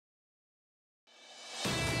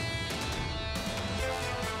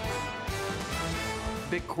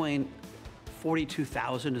Bitcoin,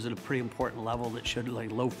 42,000 is at a pretty important level that should,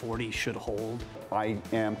 like low 40s, should hold. I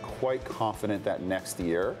am quite confident that next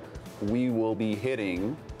year we will be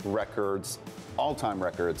hitting records, all-time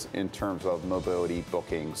records in terms of mobility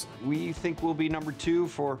bookings. We think we'll be number 2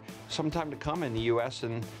 for some time to come in the U.S.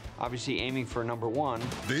 and obviously aiming for number 1.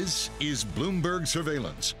 This is Bloomberg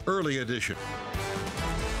Surveillance, early edition.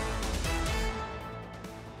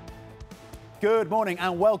 Good morning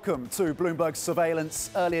and welcome to Bloomberg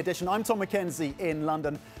Surveillance Early Edition. I'm Tom McKenzie in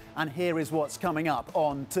London, and here is what's coming up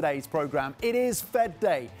on today's programme. It is Fed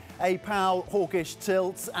Day. A Powell hawkish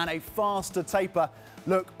tilt and a faster taper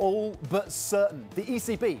look all but certain. The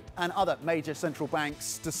ECB and other major central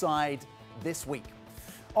banks decide this week.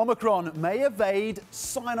 Omicron may evade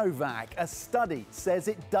Sinovac. A study says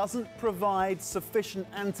it doesn't provide sufficient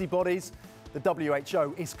antibodies. The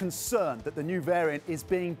WHO is concerned that the new variant is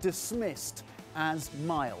being dismissed as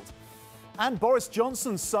mild. And Boris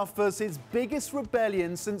Johnson suffers his biggest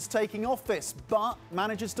rebellion since taking office, but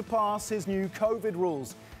manages to pass his new COVID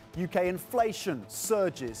rules. UK inflation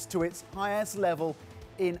surges to its highest level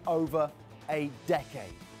in over a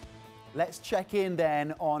decade. Let's check in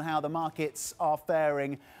then on how the markets are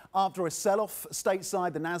faring after a sell-off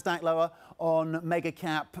stateside, the Nasdaq lower on mega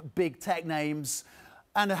cap big tech names,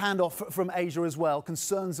 and a handoff from Asia as well.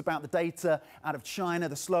 Concerns about the data out of China,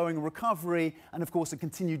 the slowing recovery, and of course a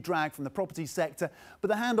continued drag from the property sector. But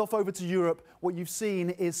the handoff over to Europe, what you've seen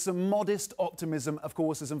is some modest optimism, of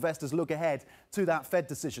course, as investors look ahead to that Fed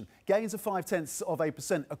decision. Gains of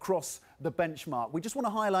 0.5% across the benchmark. We just want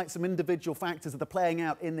to highlight some individual factors that are playing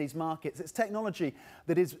out in these markets. It's technology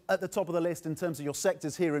that is at the top of the list in terms of your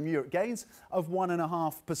sectors here in Europe. Gains of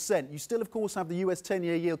 1.5%. You still, of course, have the US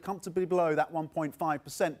 10-year yield comfortably below that 1.5%.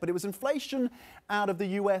 But it was inflation out of the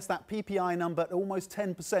US, that PPI number at almost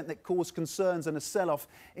 10%, that caused concerns and a sell-off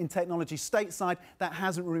in technology stateside. That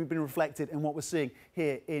hasn't really been reflected in what we're seeing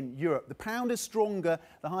here in Europe. The pound is stronger,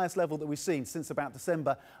 the highest level that we've seen since about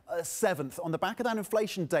December 7th. On the back of that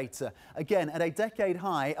inflation data, again, at a decade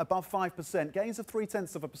high, above 5%, gains of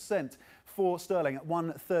 0.3% for sterling at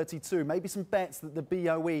 132. Maybe some bets that the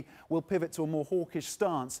BOE will pivot to a more hawkish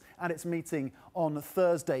stance at its meeting on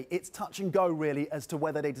Thursday. It's touch and go, really, as to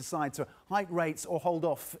whether they decide to hike rates or hold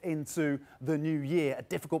off into the new year. A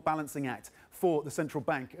difficult balancing act for the Central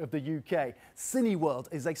Bank of the UK. Cineworld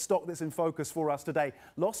is a stock that's in focus for us today.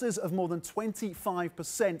 Losses of more than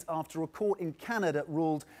 25% after a court in Canada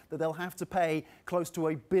ruled that they'll have to pay close to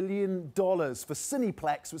 $1 billion for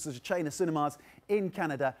Cineplex, which is a chain of cinemas in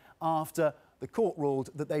Canada, after the court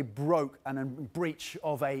ruled that they broke and in breach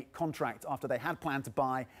of a contract after they had planned to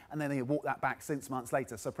buy, and then they walked that back 6 months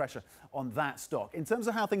later. So pressure on that stock. In terms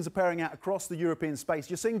of how things are pairing out across the European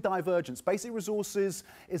space, you're seeing divergence. Basic Resources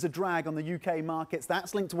is a drag on the UK markets.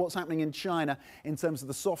 That's linked to what's happening in China in terms of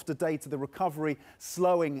the softer data, the recovery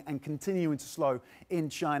slowing and continuing to slow in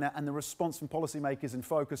China, and the response from policymakers in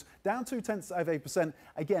focus. Down 0.2%,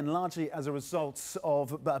 again, largely as a result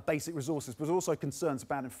of Basic Resources, but also concerns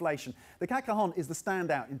about inflation. The CAC is the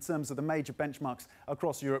standout in terms of the major benchmarks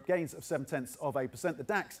across Europe. Gains of 0.7%. The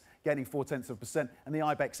DAX gaining 0.4%, and the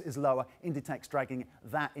IBEX is lower. Inditex dragging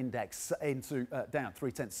that index into down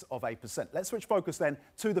 0.3%. Let's switch focus then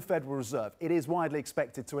to the Federal Reserve. It is widely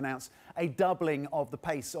expected to announce a doubling of the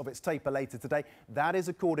pace of its taper later today. That is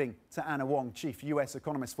according to Anna Wong, chief US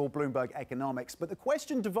economist for Bloomberg Economics. But the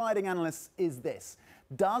question dividing analysts is this: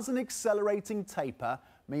 does an accelerating taper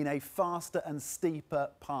mean a faster and steeper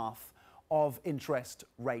path of interest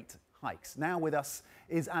rate hikes? Now with us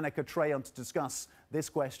is Anneka Treon to discuss this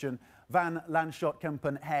question. Van Lanschot,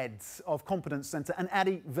 Kempen, head of Competence Centre, and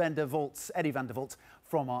Eddie van der Volt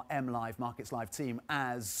from our MLive Markets Live team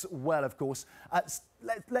as well, of course.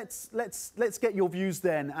 Let's get your views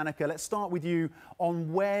then, Anneka. Let's start with you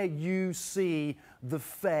on where you see the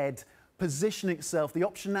Fed position itself, the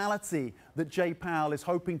optionality that Jay Powell is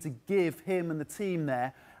hoping to give him and the team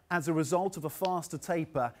there as a result of a faster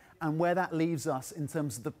taper, and where that leaves us in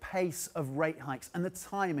terms of the pace of rate hikes and the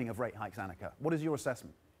timing of rate hikes, Anneka. What is your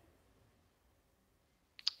assessment?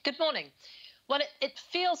 Good morning. Well, it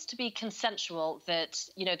feels to be consensual that,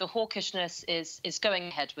 the hawkishness is going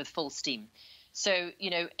ahead with full steam. So,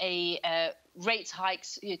 rate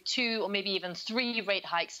hikes, 2 or maybe even 3 rate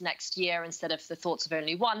hikes next year instead of the thoughts of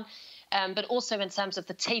only 1. But also in terms of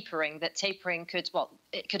the tapering, that tapering could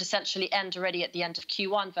essentially end already at the end of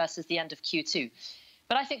Q1 versus the end of Q2.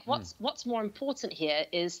 But I think what's more important here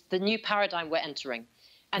is the new paradigm we're entering.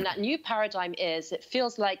 And that new paradigm is, it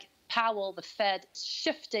feels like Powell, the Fed,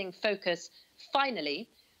 shifting focus finally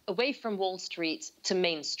away from Wall Street to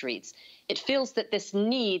Main Street. It feels that this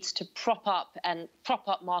need to prop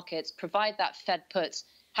up markets, provide that Fed put,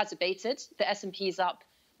 has abated. The S&P is up,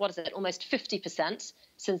 almost 50%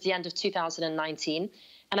 since the end of 2019.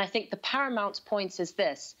 And I think the paramount point is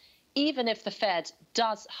this: even if the Fed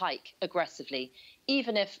does hike aggressively,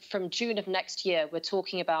 even if from June of next year we're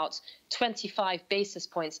talking about 25 basis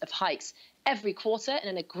points of hikes every quarter in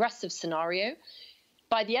an aggressive scenario,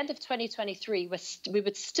 by the end of 2023, we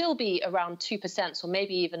would still be around 2% or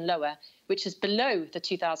maybe even lower, which is below the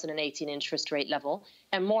 2018 interest rate level.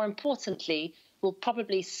 And more importantly, will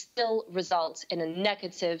probably still result in a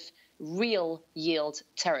negative real yield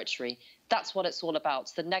territory. That's what it's all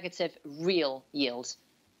about, the negative real yield.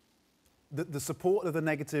 The support of the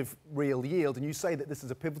negative real yield, and you say that this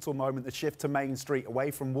is a pivotal moment, the shift to Main Street, away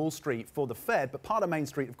from Wall Street for the Fed, but part of Main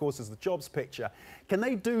Street, of course, is the jobs picture. Can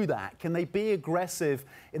they do that? Can they be aggressive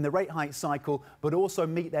in the rate hike cycle, but also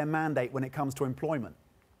meet their mandate when it comes to employment?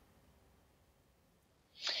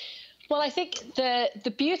 Well, I think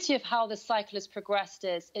the beauty of how this cycle has progressed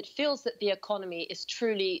is it feels that the economy is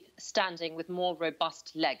truly standing with more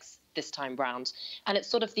robust legs this time round. And it's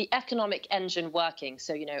sort of the economic engine working.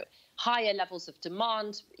 So, higher levels of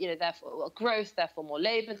demand, therefore growth, therefore more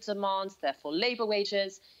labor demands, therefore labor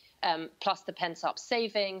wages, plus the pent-up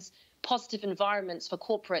savings, positive environments for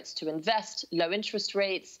corporates to invest, low interest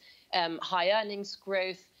rates, high earnings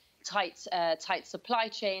growth, tight supply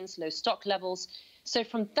chains, low stock levels. So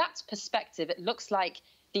from that perspective, it looks like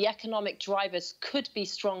the economic drivers could be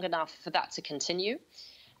strong enough for that to continue.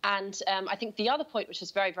 And I think the other point, which is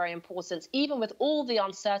very, very important, even with all the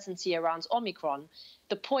uncertainty around Omicron,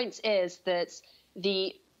 the point is that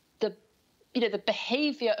the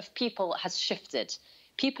behavior of people has shifted.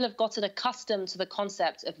 People have gotten accustomed to the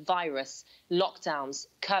concept of virus, lockdowns,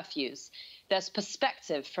 curfews. There's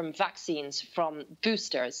perspective from vaccines, from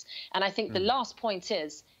boosters. And I think the last point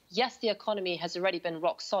is, yes, the economy has already been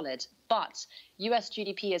rock solid, but US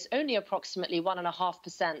GDP is only approximately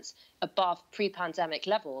 1.5% above pre-pandemic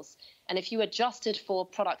levels. And if you adjusted for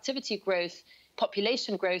productivity growth,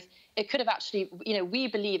 population growth, it could have actually, we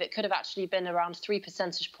believe it could have actually been around 3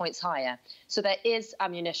 percentage points higher. So there is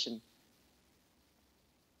ammunition.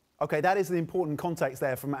 OK, that is the important context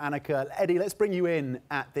there from Anneka. Eddie, let's bring you in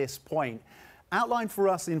at this point. Outline for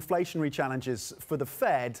us the inflationary challenges for the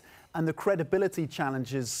Fed and the credibility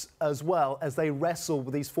challenges as well as they wrestle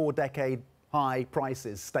with these 4-decade high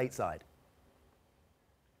prices stateside.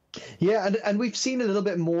 Yeah, and we've seen a little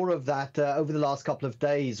bit more of that over the last couple of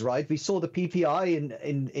days, right? We saw the PPI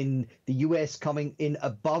in the US coming in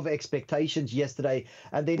above expectations yesterday,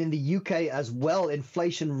 and then in the UK as well,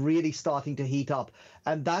 inflation really starting to heat up.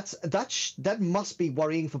 And that must be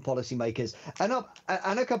worrying for policymakers. And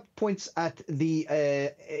Anneka points at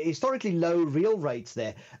the historically low real rates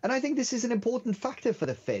there, and I think this is an important factor for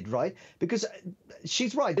the Fed, right? Because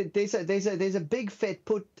she's right. There's a big Fed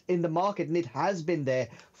put in the market, and it has been there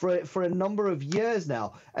for a number of years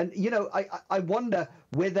now. And I wonder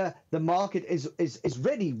whether the market is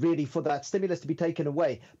ready really for that stimulus to be taken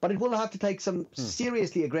away. But it will have to take some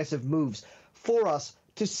seriously aggressive moves for us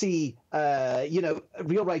to see,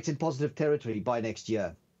 real rates in positive territory by next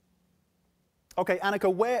year. OK,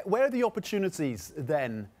 Anneka, where are the opportunities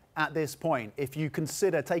then at this point, if you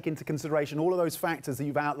take into consideration all of those factors that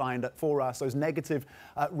you've outlined for us, those negative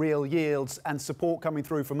real yields and support coming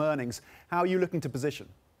through from earnings? How are you looking to position?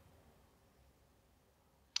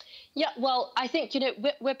 Yeah, well, I think,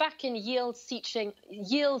 we're back in yield-seeking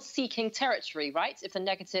territory, right, if the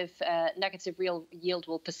negative real yield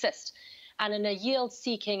will persist. And in a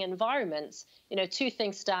yield-seeking environment, two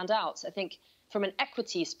things stand out. I think from an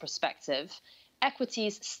equities perspective,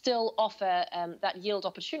 equities still offer that yield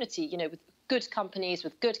opportunity, with good companies,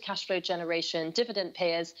 with good cash flow generation, dividend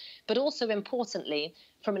payers, but also importantly,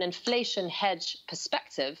 from an inflation hedge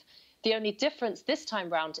perspective, the only difference this time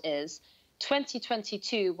round is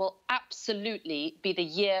 2022 will absolutely be the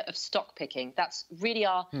year of stock picking. That's really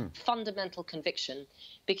our fundamental conviction,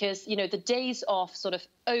 because, the days of sort of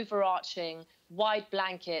overarching, wide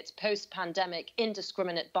blanket, post-pandemic,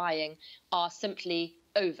 indiscriminate buying are simply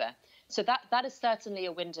over. So that is certainly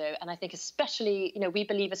a window. And I think especially, we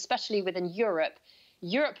believe especially within Europe,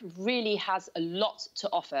 Europe really has a lot to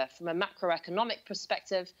offer from a macroeconomic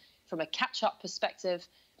perspective, from a catch-up perspective,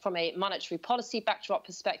 from a monetary policy backdrop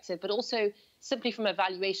perspective, but also simply from a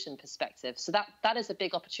valuation perspective. So that is a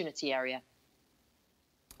big opportunity area.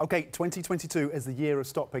 OK, 2022 is the year of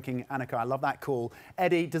stock picking, Anneka. I love that call.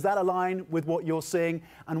 Eddie, does that align with what you're seeing?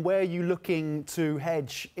 And where are you looking to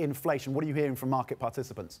hedge inflation? What are you hearing from market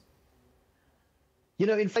participants? You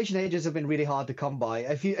know, inflation hedges have been really hard to come by.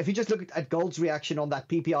 If you just look at gold's reaction on that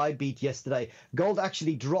PPI beat yesterday, gold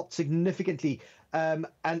actually dropped significantly, and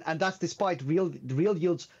that's despite real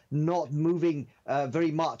yields not moving very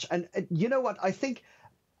much. And you know what? I think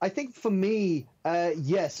for me,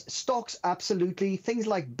 yes, stocks absolutely. Things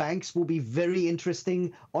like banks will be very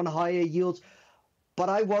interesting on higher yields. But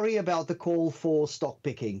I worry about the call for stock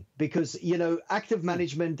picking because, you know, active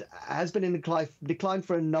management has been in decline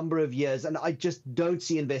for a number of years. And I just don't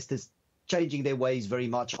see investors changing their ways very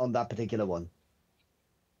much on that particular one.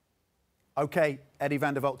 OK, Eddie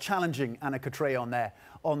van der Walt challenging Anneka Treon there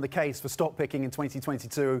on the case for stock picking in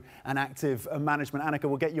 2022 and active management. Anneka,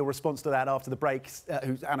 we'll get your response to that after the break.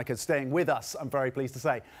 Anneka's staying with us, I'm very pleased to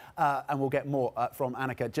say. And we'll get more from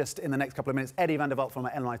Anneka just in the next couple of minutes. Eddie van der Walt from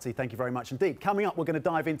NYT, thank you very much indeed. Coming up, we're going to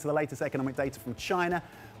dive into the latest economic data from China.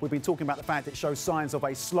 We've been talking about the fact it shows signs of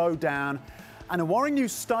a slowdown and a worrying new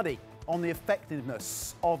study on the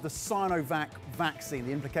effectiveness of the Sinovac vaccine,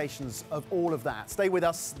 the implications of all of that. Stay with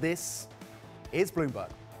us. This is Bloomberg.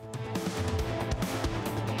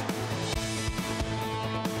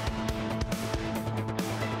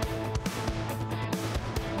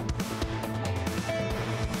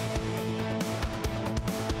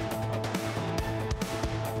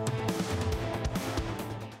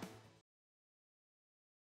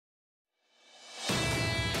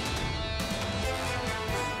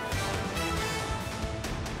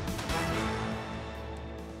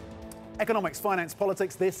 Economics, finance,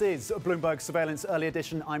 politics. This is Bloomberg Surveillance Early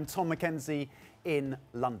Edition. I'm Tom Mackenzie in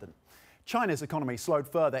London. China's economy slowed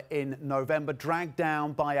further in November, dragged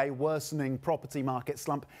down by a worsening property market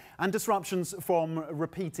slump and disruptions from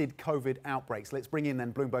repeated COVID outbreaks. Let's bring in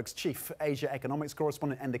then Bloomberg's chief Asia economics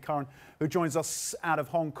correspondent, Anneka Treon, who joins us out of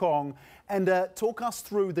Hong Kong. And talk us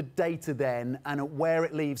through the data then and where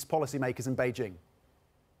it leaves policymakers in Beijing.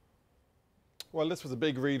 Well, this was a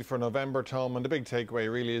big read for November, Tom, and the big takeaway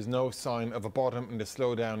really is no sign of a bottom in the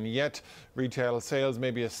slowdown yet. Retail sales may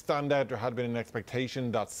be a standout. There had been an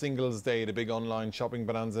expectation that Singles Day, the big online shopping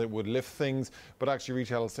bonanza, would lift things, but actually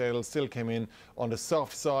retail sales still came in on the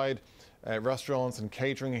soft side. Restaurants and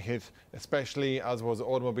catering hit especially, as was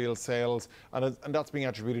automobile sales, and that's being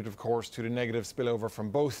attributed, of course, to the negative spillover from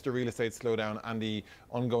both the real estate slowdown and the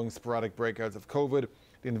ongoing sporadic breakouts of COVID.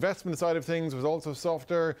 The investment side of things was also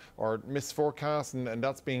softer or missed forecasts, and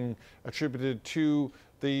that's being attributed to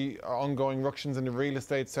the ongoing ructions in the real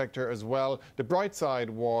estate sector as well. The bright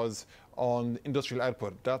side was on industrial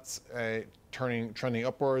output. That's trending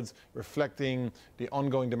upwards, reflecting the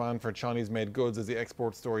ongoing demand for Chinese-made goods as the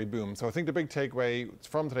export story booms. So I think the big takeaway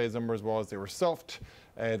from today's numbers was they were soft.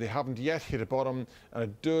 They haven't yet hit a bottom, and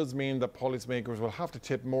it does mean that policymakers will have to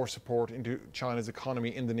tip more support into China's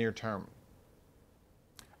economy in the near term.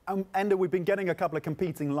 And we've been getting a couple of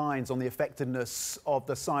competing lines on the effectiveness of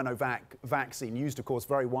the Sinovac vaccine, used, of course,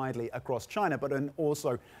 very widely across China, but in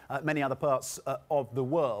also many other parts of the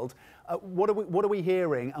world. What are we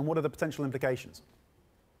hearing, and what are the potential implications?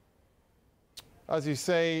 As you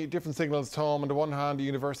say, different signals, Tom. On the one hand, the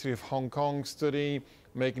University of Hong Kong study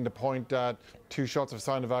making the point that 2 shots of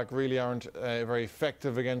Sinovac really aren't very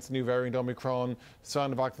effective against the new variant Omicron.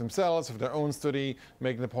 Sinovac themselves have their own study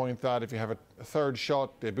making the point that if you have a third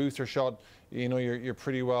shot, the booster shot, you know, you're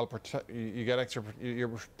pretty well you're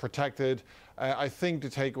protected. I think the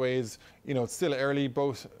takeaway is, you know, it's still early.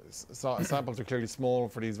 Both samples are clearly small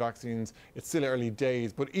for these vaccines. It's still early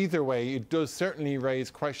days, but either way, it does certainly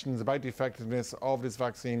raise questions about the effectiveness of this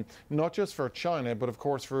vaccine, not just for China, but of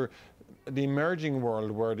course for the emerging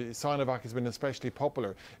world where the Sinovac has been especially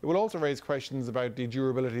popular. It will also raise questions about the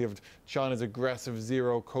durability of China's aggressive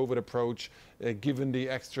zero COVID approach, given the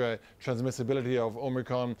extra transmissibility of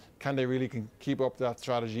Omicron. Can they really keep up that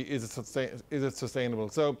strategy? Is it sustainable?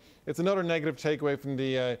 So it's another negative takeaway from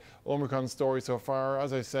the Omicron story so far.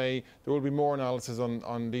 As I say, there will be more analysis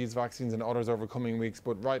on these vaccines and others over coming weeks,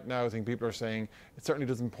 but right now I think people are saying it certainly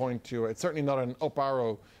doesn't point to, it's certainly not an up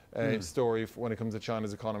arrow story when it comes to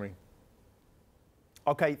China's economy.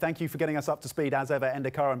 OK, thank you for getting us up to speed, as ever.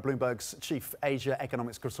 Anneka Treon, Bloomberg's chief Asia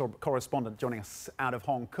economics correspondent, joining us out of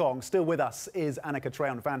Hong Kong. Still with us is Anneka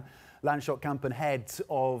Treon, Van Lanschot, Kempen, head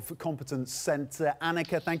of Competence Centre.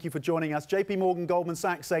 Anneka, thank you for joining us. JP Morgan, Goldman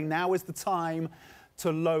Sachs saying now is the time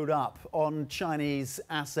to load up on Chinese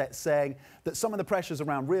assets, saying that some of the pressures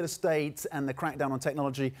around real estate and the crackdown on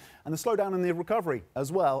technology and the slowdown in the recovery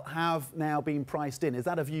as well have now been priced in. Is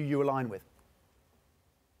that a view you align with?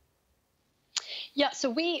 Yeah, so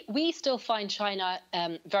we still find China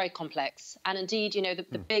very complex, and indeed, you know,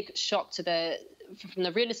 the big shock to from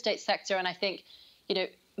the real estate sector, and I think, you know,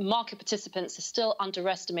 market participants are still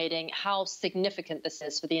underestimating how significant this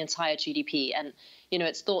is for the entire GDP. And,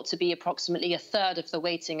 it's thought to be approximately a third of the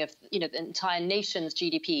weighting of, the entire nation's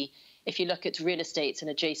GDP if you look at real estate and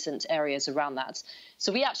adjacent areas around that.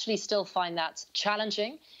 So we actually still find that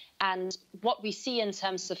challenging. And what we see in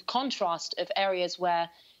terms of contrast of areas where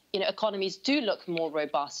economies do look more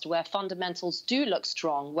robust, where fundamentals do look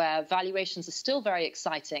strong, where valuations are still very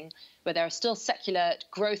exciting, where there are still secular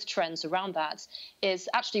growth trends around that, is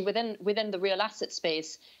actually within the real asset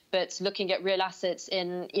space. But looking at real assets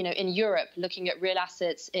in Europe, looking at real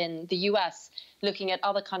assets in the US, looking at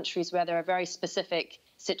other countries where there are very specific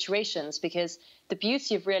situations, because the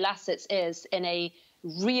beauty of real assets is in a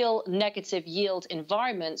real negative yield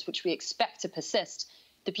environment, which we expect to persist.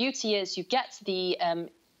 The beauty is you get the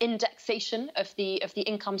indexation of the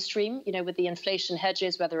income stream, with the inflation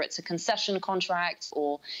hedges, whether it's a concession contract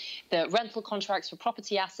or the rental contracts for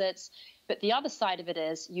property assets. But the other side of it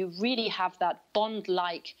is you really have that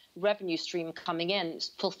bond-like revenue stream coming in,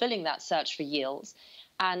 fulfilling that search for yields.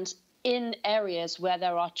 And in areas where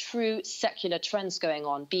there are true secular trends going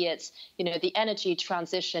on, be it, the energy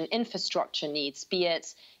transition infrastructure needs, be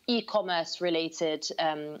it e-commerce related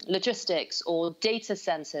logistics or data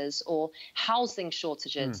centers or housing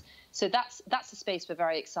shortages. So that's a space we're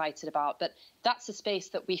very excited about. But that's a space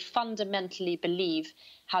that we fundamentally believe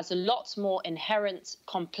has a lot more inherent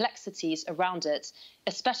complexities around it,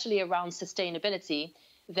 especially around sustainability,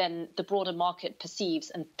 than the broader market perceives.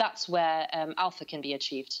 And that's where alpha can be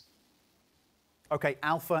achieved. Okay,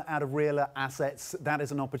 alpha out of real assets, that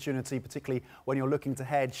is an opportunity, particularly when you're looking to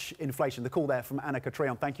hedge inflation. The call there from Anneka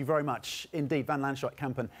Treon. Thank you very much indeed. Van Lanschot,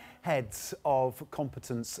 Kempen, heads of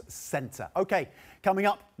Competence Centre. Okay, coming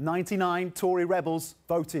up, 99 Tory rebels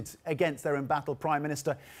voted against their embattled Prime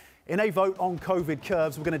Minister in a vote on COVID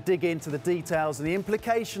curbs. We're going to dig into the details and the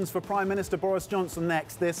implications for Prime Minister Boris Johnson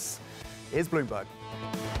next. This is Bloomberg.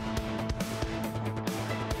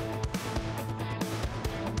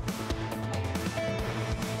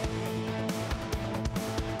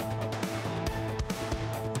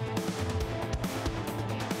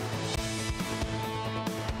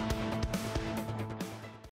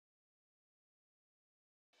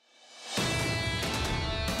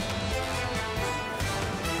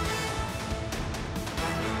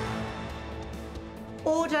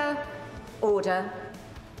 Order, order.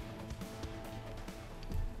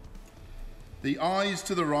 The ayes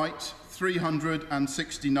to the right,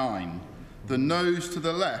 369. The noes to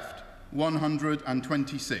the left,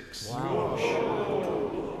 126.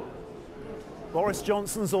 Wow. Boris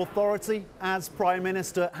Johnson's authority as Prime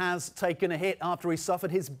Minister has taken a hit after he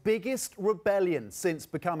suffered his biggest rebellion since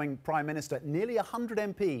becoming Prime Minister. Nearly 100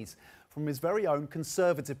 MPs from his very own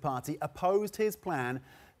Conservative Party opposed his plan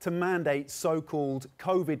to mandate so-called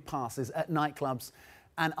COVID passes at nightclubs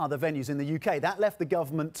and other venues in the UK. That left the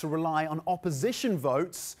government to rely on opposition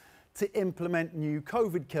votes to implement new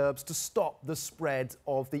COVID curbs to stop the spread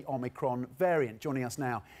of the Omicron variant. Joining us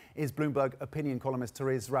now is Bloomberg opinion columnist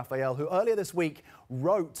Therese Raphael, who earlier this week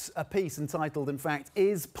wrote a piece entitled, in fact,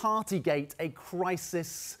 "Is Partygate a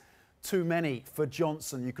Crisis Too Many for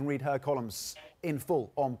Johnson?" You can read her columns in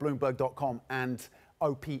full on Bloomberg.com and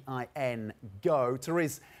OPIN Go.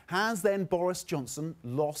 Therese, has then Boris Johnson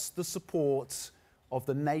lost the support of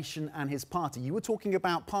the nation and his party? You were talking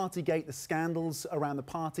about Partygate, the scandals around the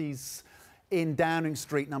parties in Downing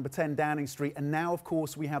Street, number 10 Downing Street, and now, of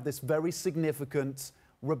course, we have this very significant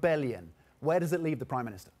rebellion. Where does it leave the Prime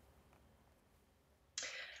Minister?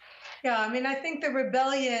 Yeah, I mean, I think the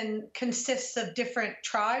rebellion consists of different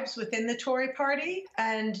tribes within the Tory party,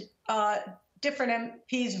 and different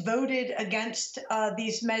MPs voted against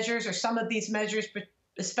these measures, or some of these measures, but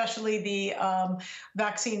especially the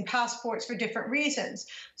vaccine passports, for different reasons.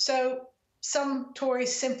 So some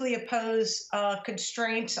Tories simply oppose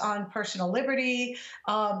constraints on personal liberty.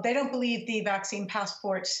 They don't believe the vaccine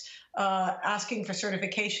passports asking for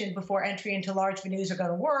certification before entry into large venues are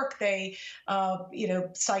going to work. They,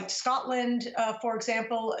 cite Scotland, for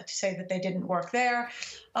example, to say that they didn't work there.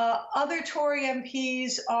 Other Tory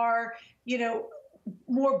MPs are,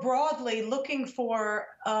 more broadly looking for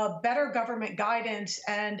better government guidance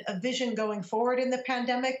and a vision going forward in the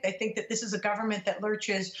pandemic. They think that this is a government that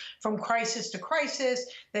lurches from crisis to crisis,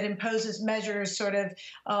 that imposes measures sort of,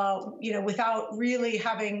 without really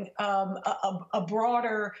having a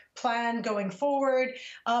broader plan going forward.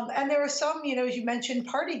 And there are some, as you mentioned,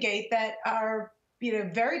 Partygate, that are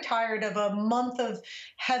very tired of a month of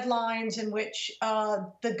headlines in which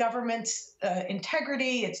the government's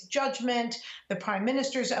integrity, its judgment, the Prime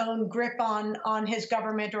Minister's own grip on his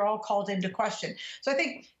government are all called into question. So I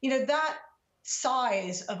think, that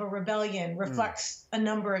size of a rebellion reflects a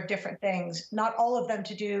number of different things, not all of them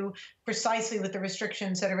to do precisely with the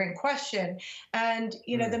restrictions that are in question. And,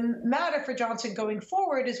 the matter for Johnson going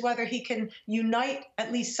forward is whether he can unite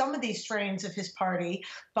at least some of these strains of his party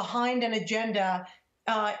behind an agenda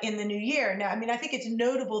in the new year. Now, I think it's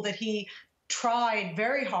notable that he tried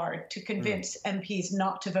very hard to convince MPs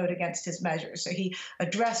not to vote against his measures. So he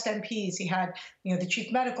addressed MPs. He had, the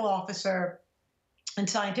chief medical officer and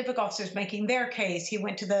scientific officers making their case. He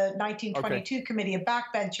went to the 1922 committee of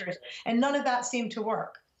backbenchers, and none of that seemed to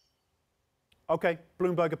work. Okay,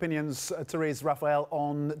 Bloomberg Opinions, Therese Raphael,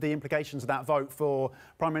 on the implications of that vote for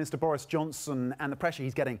Prime Minister Boris Johnson and the pressure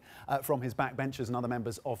he's getting from his backbenchers and other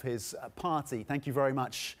members of his party. Thank you very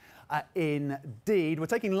much indeed. We're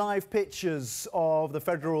taking live pictures of the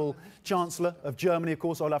Federal Chancellor of Germany, of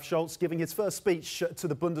course, Olaf Scholz, giving his first speech to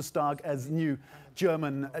the Bundestag as new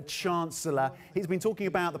German Chancellor. He's been talking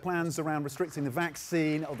about the plans around restricting the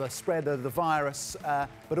vaccine or the spread of the virus,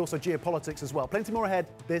 but also geopolitics as well. Plenty more ahead.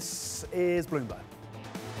 This is Bloomberg.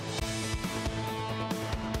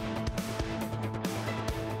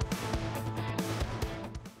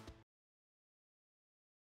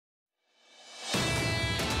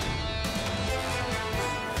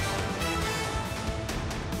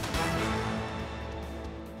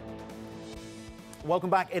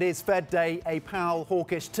 Welcome back. It is Fed Day. A Powell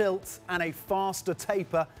hawkish tilt and a faster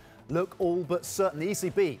taper look all but certain. The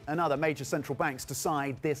ECB and other major central banks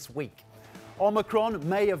decide this week. Omicron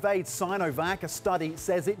may evade Sinovac. A study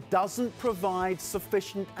says it doesn't provide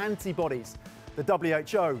sufficient antibodies. The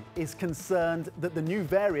WHO is concerned that the new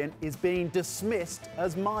variant is being dismissed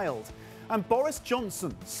as mild. And Boris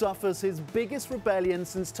Johnson suffers his biggest rebellion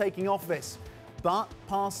since taking office, but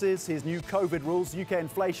passes his new COVID rules. UK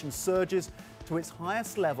inflation surges to its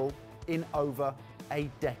highest level in over a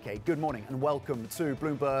decade. Good morning and welcome to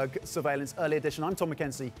Bloomberg Surveillance Early Edition. I'm Tom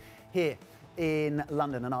McKenzie here in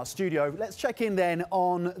London in our studio. Let's check in then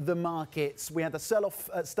on the markets. We had the sell-off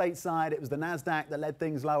at stateside. It was the Nasdaq that led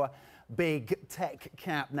things lower. Big tech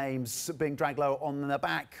cap names being dragged lower on the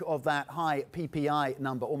back of that high PPI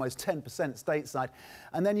number, almost 10% stateside.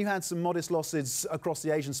 And then you had some modest losses across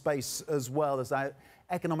the Asian space as well as that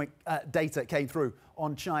economic data came through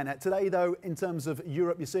on China. Today, though, in terms of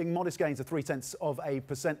Europe, you're seeing modest gains of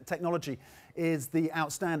 0.3%. Technology is the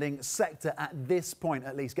outstanding sector at this point,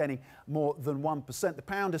 at least, gaining more than 1%. The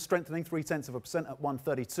pound is strengthening 0.3% at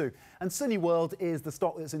 132. And Cineworld is the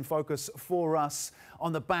stock that's in focus for us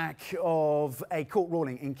on the back of a court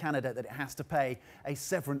ruling in Canada that it has to pay a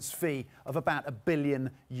severance fee of about $1 billion.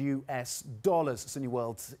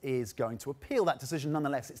 Cineworld is going to appeal that decision.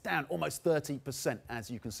 Nonetheless, it's down almost 30%, as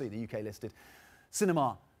you can see, the UK-listed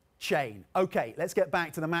cinema chain. Okay, let's get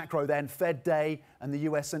back to the macro then. Fed Day and the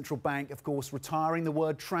US Central Bank, of course, retiring the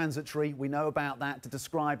word transitory. We know about that to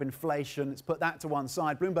describe inflation. Let's put that to one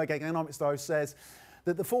side. Bloomberg Economics, though, says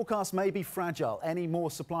that the forecast may be fragile. Any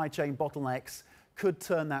more supply chain bottlenecks could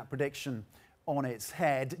turn that prediction on its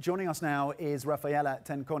head. Joining us now is Raffaella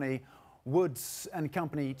Tenconi, Woods and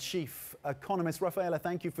Company Chief Economist. Raffaella,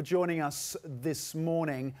 thank you for joining us this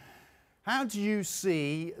morning. How do you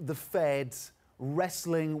see the Fed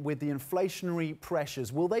wrestling with the inflationary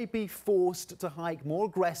pressures? Will they be forced to hike more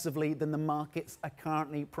aggressively than the markets are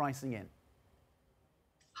currently pricing in?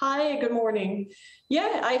 Hi, good morning.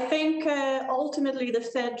 Yeah, I think ultimately the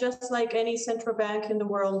Fed, just like any central bank in the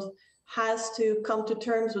world, has to come to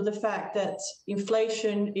terms with the fact that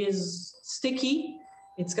inflation is sticky.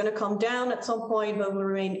 It's going to come down at some point, but will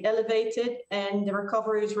remain elevated, and the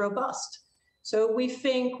recovery is robust. So we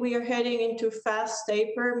think we are heading into fast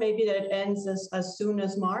taper, maybe that ends as soon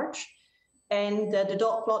as March. And the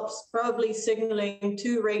dot plot's probably signaling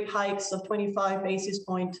 2 rate hikes of 25 basis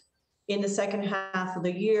points in the second half of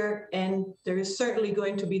the year. And there is certainly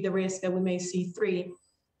going to be the risk that we may see 3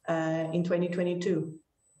 in 2022.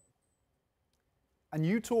 And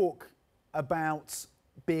you talk about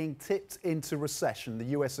being tipped into recession, the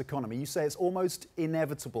US economy. You say it's almost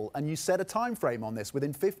inevitable, and you set a time frame on this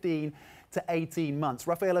within 15 to 18 months.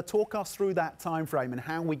 Raffaella, talk us through that time frame and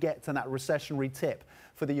how we get to that recessionary tip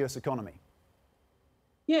for the US economy.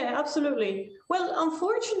 Yeah, absolutely. Well,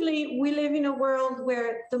 unfortunately, we live in a world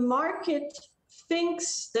where the market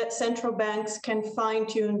thinks that central banks can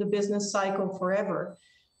fine-tune the business cycle forever.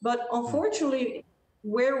 But unfortunately,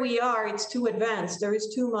 where we are, it's too advanced. There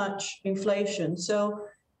is too much inflation. So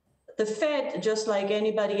the Fed, just like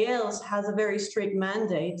anybody else, has a very strict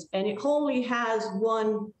mandate, and it only has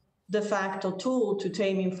one de facto tool to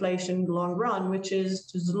tame inflation in the long run, which is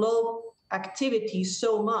to slow activity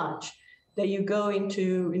so much that you go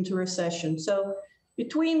into recession. So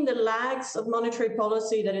between the lags of monetary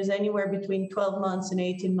policy that is anywhere between 12 months and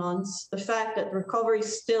 18 months, the fact that recovery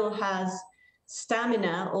still has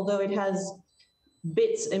stamina, although it has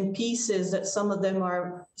bits and pieces that some of them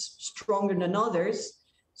are stronger than others.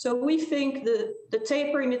 So we think the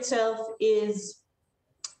tapering itself is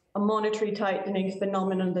a monetary tightening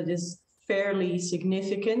phenomenon that is fairly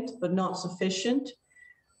significant, but not sufficient.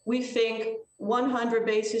 We think 100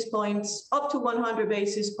 basis points, up to 100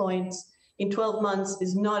 basis points in 12 months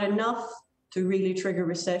is not enough to really trigger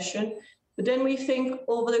recession. But then we think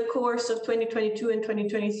over the course of 2022 and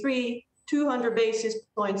 2023, 200 basis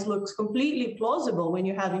points looks completely plausible when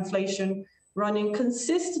you have inflation running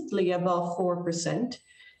consistently above 4%.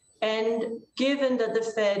 And given that the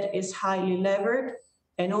Fed is highly levered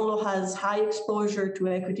and also has high exposure to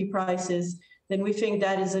equity prices, then we think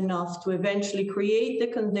that is enough to eventually create the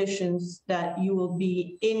conditions that you will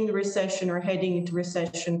be in recession or heading into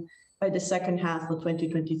recession by the second half of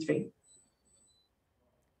 2023.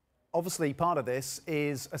 Obviously,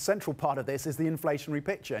 a central part of this is the inflationary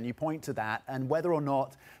picture, and you point to that, and whether or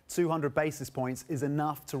not 200 basis points is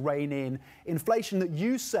enough to rein in inflation that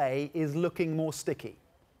you say is looking more sticky.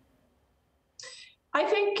 I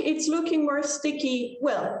think it's looking more sticky.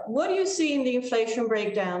 Well, what do you see in the inflation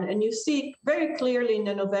breakdown? And you see very clearly in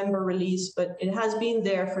the November release, but it has been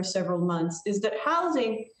there for several months, is that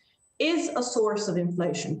housing is a source of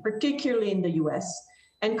inflation, particularly in the US,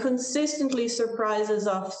 and consistently surprises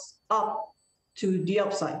us up to the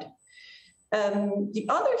upside. The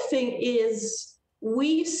other thing is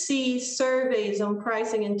we see surveys on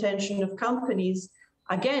pricing intention of companies,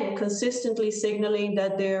 again, consistently signaling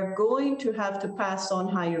that they're going to have to pass on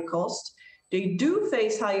higher costs. They do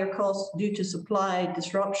face higher costs due to supply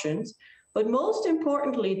disruptions, but most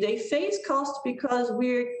importantly, they face costs because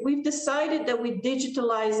we've decided that we're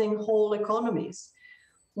digitalizing whole economies.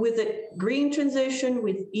 With the green transition,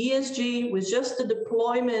 with ESG, with just the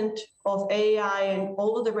deployment of AI and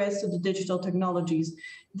all of the rest of the digital technologies,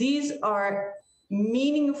 these are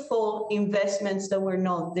meaningful investments that were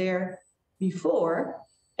not there before.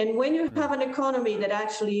 And when you have an economy that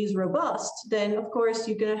actually is robust, then of course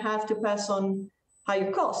you're going to have to pass on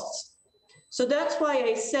higher costs. So that's why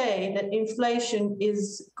I say that inflation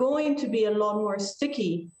is going to be a lot more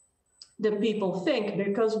sticky than people think,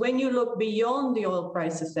 because when you look beyond the oil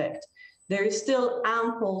price effect, there is still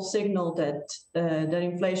ample signal that that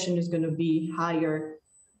inflation is going to be higher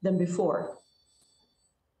than before.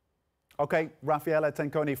 Okay, Raffaella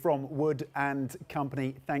Tenconi from Wood and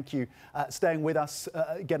Company, thank you. Staying with us,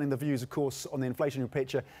 getting the views, of course, on the inflationary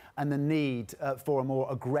picture and the need for a more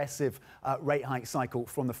aggressive rate hike cycle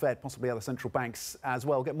from the Fed, possibly other central banks as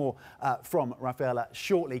well. We'll get more from Raffaella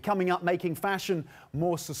shortly. Coming up, making fashion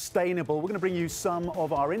more sustainable. We're going to bring you some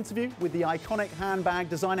of our interview with the iconic handbag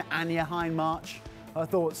designer Anya Hindmarch. Her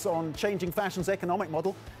thoughts on changing fashion's economic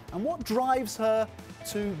model and what drives her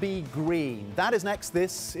to be green. That is next.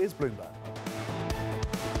 This is Bloomberg.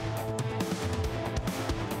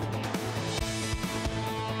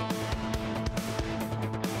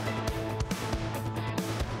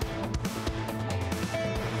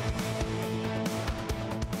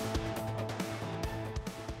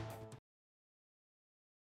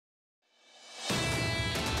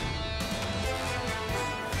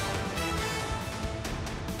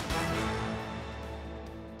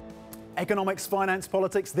 Economics, finance,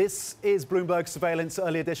 politics. This is Bloomberg Surveillance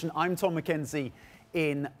Early Edition. I'm Tom Mackenzie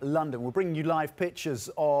in London. We're bringing you live pictures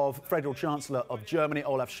of Federal Chancellor of Germany,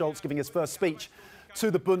 Olaf Scholz, giving his first speech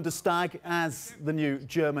to the Bundestag as the new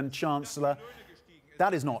German Chancellor.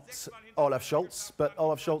 That is not Olaf Scholz, but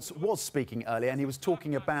Olaf Scholz was speaking earlier, and he was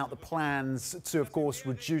talking about the plans to, of course,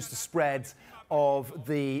 reduce the spread of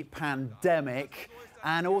the pandemic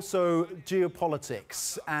and also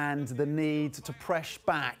geopolitics and the need to press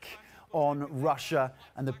back on Russia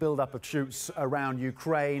and the build-up of troops around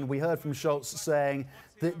Ukraine. We heard from Scholz saying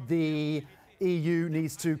that the EU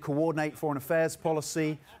needs to coordinate foreign affairs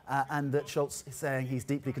policy and that Scholz is saying he's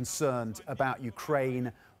deeply concerned about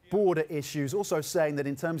Ukraine border issues. Also saying that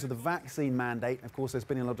in terms of the vaccine mandate, of course, there's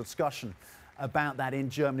been a lot of discussion about that in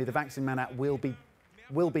Germany. The vaccine mandate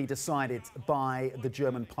will be decided by the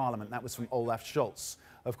German parliament. That was from Olaf Scholz,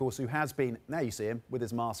 of course, who has been, now you see him with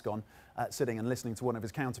his mask on, sitting and listening to one of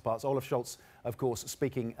his counterparts. Olaf Scholz, of course,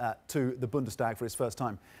 speaking to the Bundestag for his first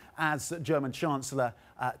time as German Chancellor,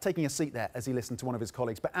 taking a seat there as he listened to one of his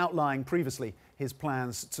colleagues, but outlining previously his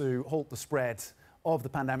plans to halt the spread of the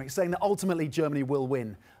pandemic, saying that ultimately Germany will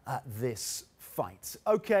win this fight.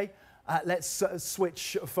 Okay, Let's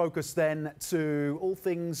switch focus then to all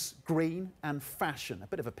things green and fashion. A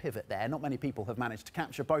bit of a pivot there. Not many people have managed to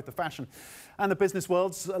capture both the fashion and the business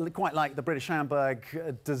worlds, quite like the British Hamburg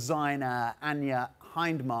designer Anneka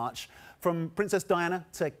Treon. From Princess Diana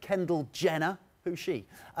to Kendall Jenner, who's she?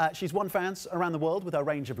 She's won fans around the world with her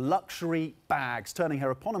range of luxury bags, turning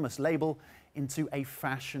her eponymous label into a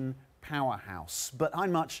fashion powerhouse. But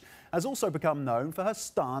Treon has also become known for her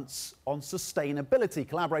stance on sustainability,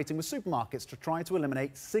 collaborating with supermarkets to try to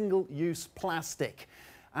eliminate single-use plastic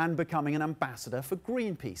and becoming an ambassador for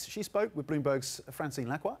Greenpeace. She spoke with Bloomberg's Francine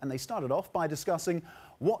Lacqua, and they started off by discussing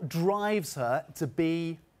what drives her to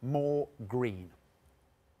be more green.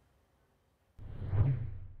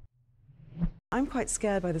 I'm quite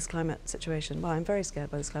scared by this climate situation. Well, I'm very scared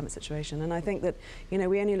by this climate situation. And I think that, you know,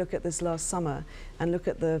 we only look at this last summer and look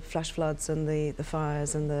at the flash floods and the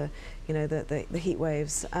fires and the heat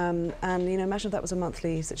waves. And, you know, imagine if that was a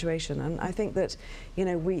monthly situation. And I think that, you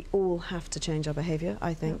know, we all have to change our behaviour,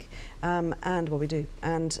 I think, and well, we do.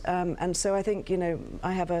 And so I think, you know,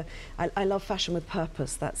 I love fashion with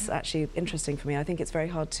purpose. That's actually interesting for me. I think it's very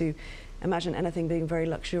hard to imagine anything being very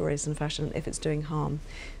luxurious in fashion if it's doing harm.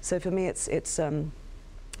 So for me, it's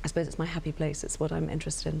I suppose it's my happy place. It's what I'm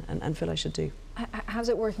interested in and feel I should do. How's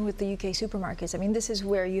it working with the UK supermarkets? I mean, this is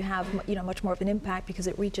where you have, you know, much more of an impact because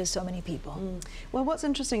it reaches so many people. Well, what's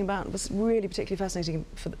interesting about, what's really particularly fascinating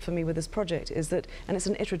for me with this project is that, and it's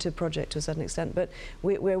an iterative project to a certain extent, but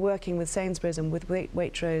we're working with Sainsbury's and with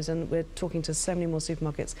Waitrose, and we're talking to so many more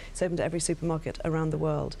supermarkets. It's open to every supermarket around the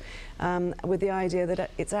world, with the idea that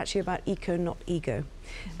it's actually about eco, not ego.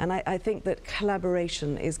 And I think that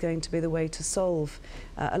collaboration is going to be the way to solve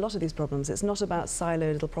a lot of these problems. It's not about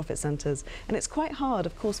siloed little profit centres. And it's quite hard,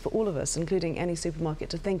 of course, for all of us, including any supermarket,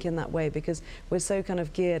 to think in that way because we're so kind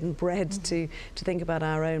of geared and bred to think about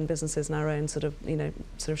our own businesses and our own sort of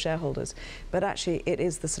shareholders. But actually, it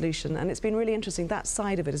is the solution. And it's been really interesting. That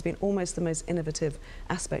side of it has been almost the most innovative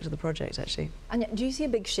aspect of the project, actually. And do you see a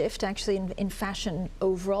big shift, actually, in fashion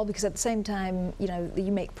overall? Because at the same time, you know,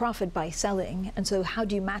 you make profit by selling. And so how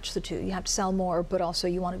do you match the two? You have to sell more, but also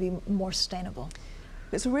you want to be more sustainable.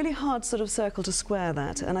 It's a really hard sort of circle to square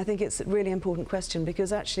that, and I think it's a really important question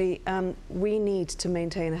because actually we need to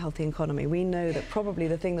maintain a healthy economy. We know that probably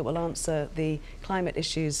the thing that will answer the climate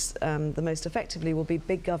issues the most effectively will be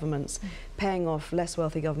big governments paying off less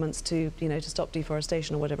wealthy governments to, you know, to stop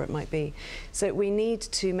deforestation or whatever it might be. So we need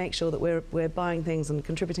to make sure that we're buying things and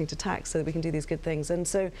contributing to tax so that we can do these good things. And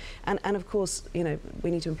so, and of course, you know,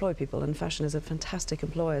 we need to employ people, and fashion is a fantastic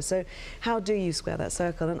employer. So how do you square that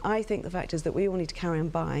circle? And I think the fact is that we all need to carry on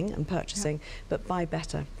buying and purchasing, but buy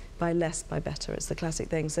better. Buy less, buy better. It's the classic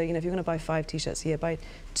thing. So, you know, if you're going to buy 5 T-shirts a year, buy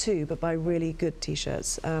 2, but buy really good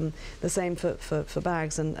T-shirts. The same for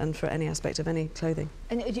bags and for any aspect of any clothing.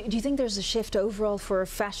 And do you think there's a shift overall for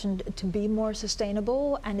fashion to be more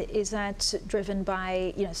sustainable? And is that driven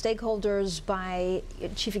by, you know, stakeholders, by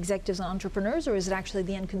chief executives and entrepreneurs, or is it actually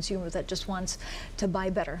the end consumer that just wants to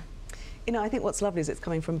buy better? You know, I think what's lovely is it's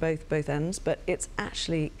coming from both ends, but it's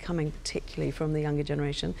actually coming particularly from the younger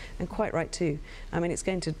generation, and quite right too. I mean,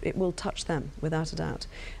 it will touch them without a doubt,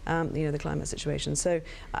 you know, the climate situation. So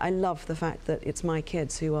I love the fact that it's my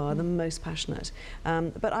kids who are the most passionate.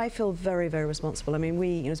 But I feel very, very responsible. I mean,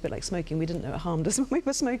 you know, it's a bit like smoking. We didn't know it harmed us when we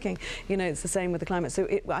were smoking. You know, it's the same with the climate. So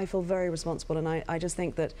I feel very responsible, and I just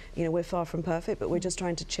think that, you know, we're far from perfect, but we're just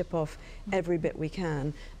trying to chip off every bit we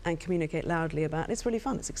can and communicate loudly about it. It's really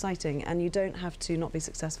fun, it's exciting, and you don't have to not be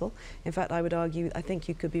successful. In fact, I would argue, I think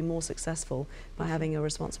you could be more successful by having a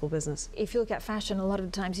responsible business. If you look at fashion, a lot of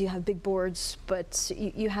the times you have big boards, but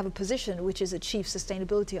you have a position which is a chief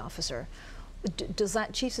sustainability officer. Does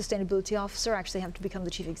that chief sustainability officer actually have to become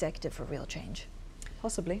the chief executive for real change?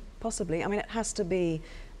 Possibly, possibly. I mean, it has to be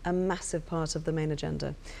a massive part of the main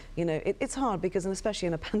agenda. You know, it's hard because, and especially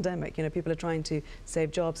in a pandemic, you know, people are trying to save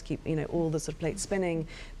jobs, keep, you know, all the sort of plates spinning,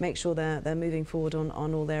 make sure they're moving forward on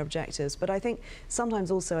all their objectives. But I think sometimes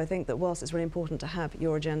also, I think that whilst it's really important to have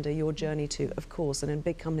your agenda, your journey too, of course, and in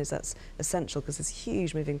big companies that's essential because there's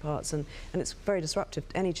huge moving parts and it's very disruptive.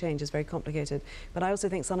 Any change is very complicated. But I also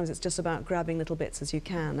think sometimes it's just about grabbing little bits as you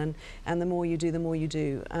can, and the more you do, the more you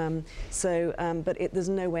do. But there's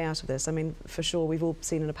no way out of this. I mean, for sure, we've all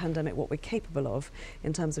seen in a pandemic what we're capable of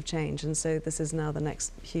in terms of change, and so this is now the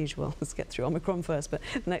next huge, well, let's get through Omicron first, but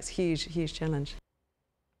the next huge challenge.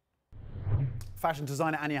 Fashion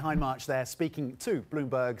designer Anneka Treon there speaking to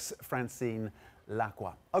Bloomberg's Francine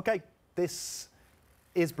Lacqua. Okay, this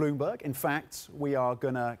is Bloomberg. In fact, we are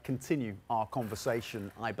going to continue our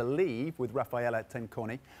conversation, I believe, with Raffaella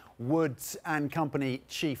Tenconi, Wood and Company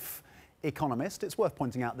Chief Economist. It's worth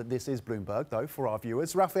pointing out that this is Bloomberg, though, for our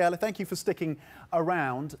viewers. Raffaella, thank you for sticking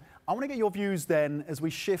around. I want to get your views then as we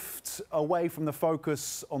shift away from the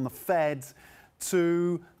focus on the Fed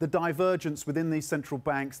to the divergence within these central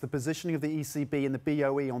banks, the positioning of the ECB and the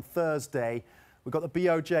BOE on Thursday. We've got the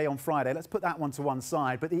BOJ on Friday. Let's put that one to one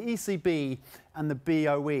side. But the ECB and the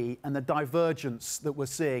BOE and the divergence that we're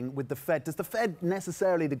seeing with the Fed, does the Fed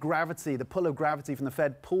necessarily, the gravity, the pull of gravity from the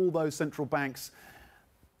Fed, pull those central banks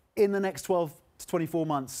in the next 12 to 24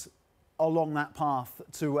 months along that path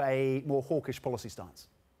to a more hawkish policy stance?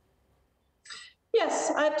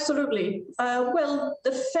 Yes, absolutely. Well,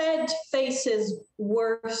 the Fed faces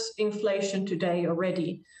worse inflation today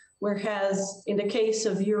already, whereas in the case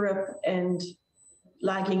of Europe and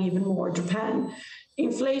lagging even more Japan,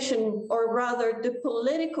 inflation, or rather the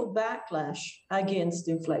political backlash against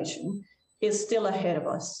inflation, is still ahead of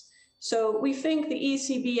us. So we think the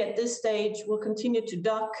ECB at this stage will continue to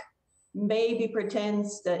duck, maybe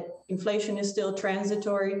pretends that inflation is still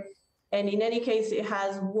transitory. And in any case, it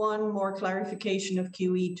has one more clarification of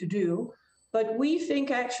QE to do. But we think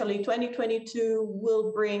actually 2022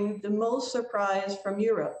 will bring the most surprise from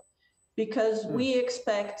Europe, because we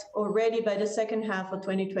expect already by the second half of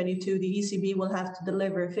 2022, the ECB will have to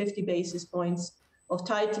deliver 50 basis points of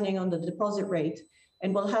tightening on the deposit rate,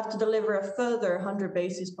 and will have to deliver a further 100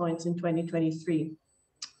 basis points in 2023.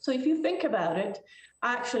 So if you think about it,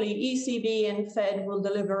 actually ECB and Fed will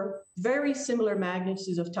deliver very similar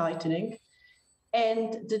magnitudes of tightening.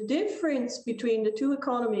 And the difference between the two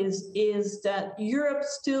economies is that Europe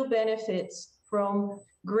still benefits from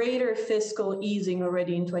greater fiscal easing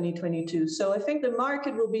already in 2022. So I think the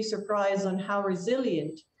market will be surprised on how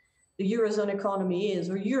resilient the Eurozone economy is,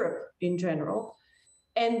 or Europe in general.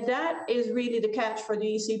 And that is really the catch for the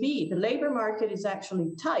ECB. The labor market is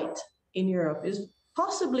actually tight in Europe, is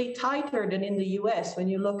possibly tighter than in the US when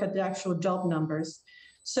you look at the actual job numbers.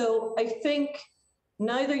 So I think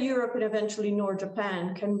neither Europe and eventually nor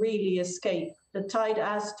Japan can really escape. The tide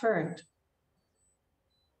has turned.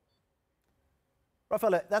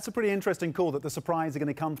 Raffaella, that's a pretty interesting call, that the surprise are going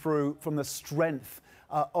to come through from the strength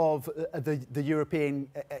of the European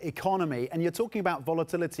economy. And you're talking about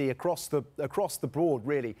volatility across the board,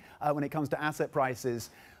 really, when it comes to asset prices.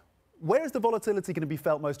 Where is the volatility going to be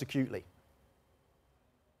felt most acutely?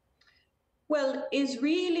 Well, is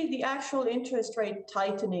really the actual interest rate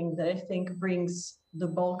tightening that I think brings the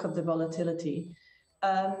bulk of the volatility.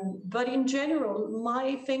 But in general,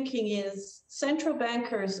 my thinking is central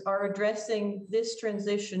bankers are addressing this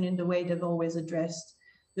transition in the way they've always addressed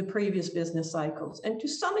the previous business cycles. And to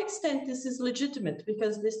some extent, this is legitimate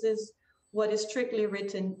because this is what is strictly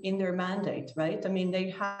written in their mandate, right? I mean, they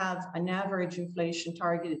have an average inflation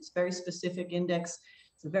target. It's a very specific index.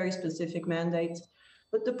 It's a very specific mandate.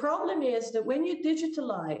 But the problem is that when you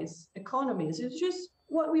digitalize economies, it's just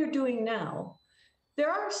what we are doing now. There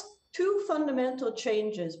are two fundamental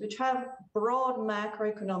changes which have broad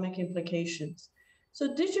macroeconomic implications. So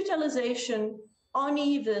digitalization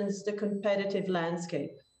unevens the competitive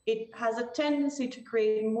landscape. It has a tendency to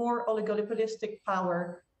create more oligopolistic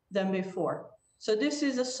power than before. So this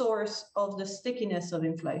is a source of the stickiness of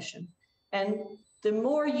inflation. And the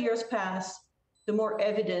more years pass, the more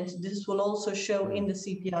evident this will also show in the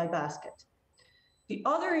CPI basket. The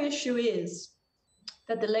other issue is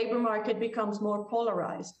that the labor market becomes more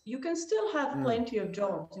polarized. You can still have plenty of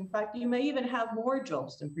jobs. In fact, you may even have more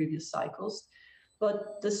jobs than previous cycles,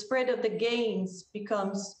 but the spread of the gains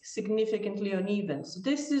becomes significantly uneven. So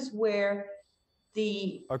this is where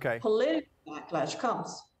the political backlash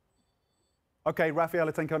comes. Okay,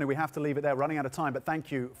 Raffaella Tenconi, we have to leave it there, running out of time, but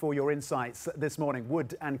thank you for your insights this morning.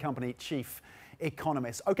 Wood & Company Chief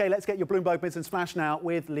Economist. Okay, let's get your Bloomberg Business Flash now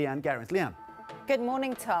with Leanne Gerrans. Leanne. Good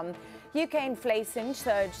morning, Tom. UK inflation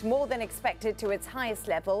surged more than expected to its highest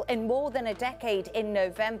level in more than a decade in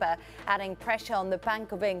November, adding pressure on the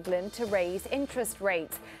Bank of England to raise interest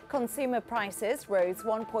rates. Consumer prices rose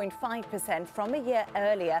 1.5% from a year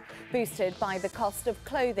earlier, boosted by the cost of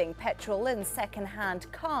clothing, petrol and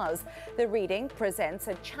second-hand cars. The reading presents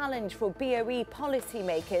a challenge for BOE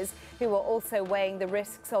policymakers, who are also weighing the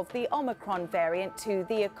risks of the Omicron variant to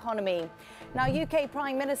the economy. Now, UK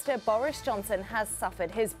Prime Minister Boris Johnson has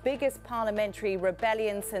suffered his biggest parliamentary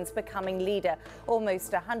rebellion since becoming leader.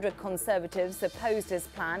 Almost 100 Conservatives opposed his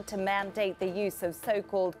plan to mandate the use of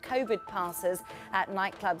so-called COVID passes at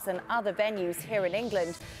nightclubs and other venues here in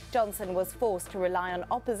England. Johnson was forced to rely on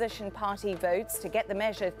opposition party votes to get the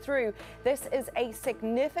measure through. This is a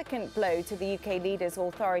significant blow to the UK leader's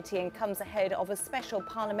authority and comes ahead of a special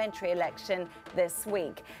parliamentary election this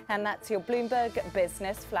week. And that's your Bloomberg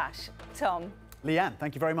Business Flash. Tom. Leanne,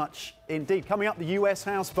 thank you very much indeed. Coming up, the US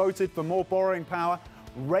House voted for more borrowing power,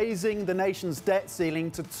 raising the nation's debt ceiling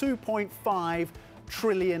to $2.5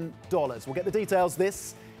 trillion. We'll get the details.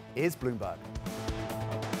 This is Bloomberg.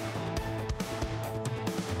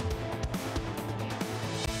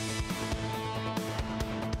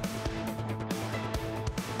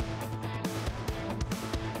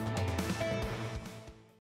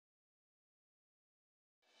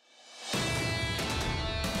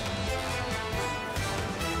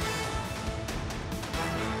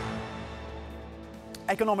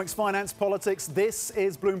 Economics, finance, politics. This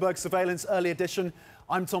is Bloomberg Surveillance Early Edition.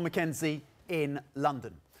 I'm Tom Mackenzie in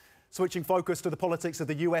London. Switching focus to the politics of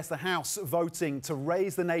the US, the House voting to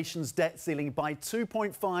raise the nation's debt ceiling by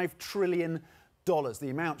 $2.5 trillion. The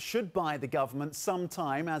amount should buy the government some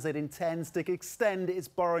time as it intends to extend its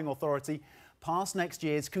borrowing authority past next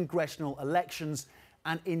year's congressional elections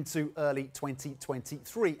and into early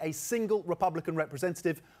 2023. A single Republican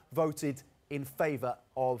representative voted in favour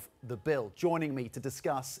of the bill. Joining me to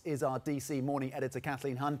discuss is our DC morning editor,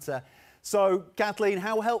 Kailey Hunter. So, Kathleen,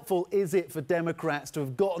 how helpful is it for Democrats to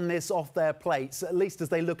have gotten this off their plates, at least as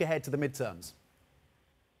they look ahead to the midterms?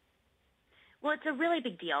 Well, it's a really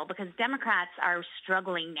big deal because Democrats are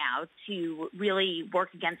struggling now to really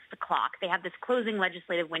work against the clock. They have this closing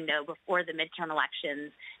legislative window before the midterm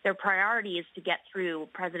elections. Their priority is to get through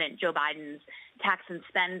President Joe Biden's tax and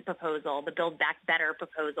spend proposal, the Build Back Better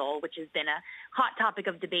proposal, which has been a hot topic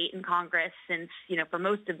of debate in Congress since, for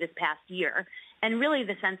most of this past year. And really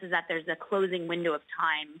the sense is that there's a closing window of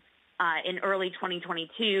time in early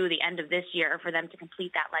 2022, the end of this year, for them to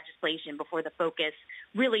complete that legislation before the focus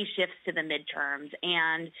really shifts to the midterms.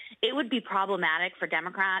 And it would be problematic for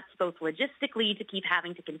Democrats, both logistically, to keep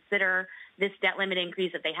having to consider this debt limit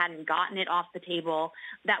increase if they hadn't gotten it off the table.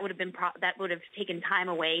 That would have taken time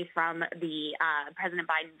away from the President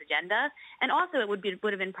Biden's agenda. And also it would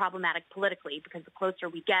have been problematic politically because the closer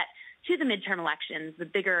we get to the midterm elections, the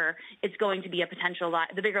bigger it's going to be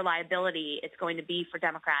the bigger liability it's going to be for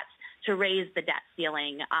Democrats to raise the debt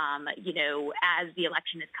ceiling, as the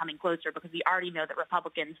election is coming closer, because we already know that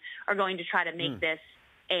Republicans are going to try to make this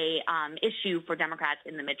a issue for Democrats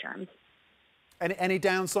in the midterms. Any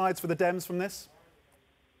downsides for the Dems from this?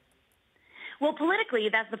 Well, politically,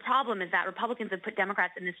 that's the problem, is that Republicans have put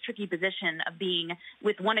Democrats in this tricky position of being,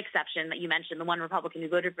 with one exception that you mentioned, the one Republican who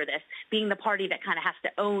voted for this, being the party that kind of has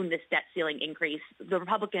to own this debt ceiling increase. The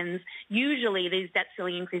Republicans, usually these debt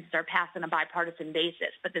ceiling increases are passed on a bipartisan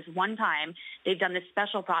basis, but this one time they've done this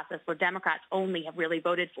special process where Democrats only have really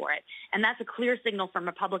voted for it. And that's a clear signal from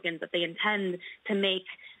Republicans that they intend to make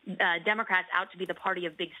Democrats out to be the party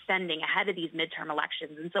of big spending ahead of these midterm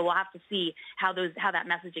elections. And so we'll have to see how that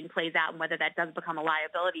messaging plays out and whether that does become a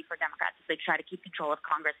liability for Democrats as they try to keep control of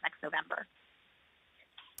Congress next November.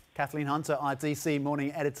 Kailey Hunter, our DC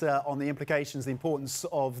morning editor, on the implications, the importance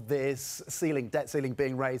of this debt ceiling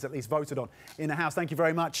being raised, at least voted on in the House. Thank you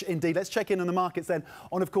very much indeed. Let's check in on the markets then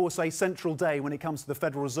on, of course, a central day when it comes to the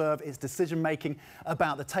Federal Reserve, its decision-making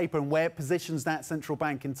about the taper and where it positions that central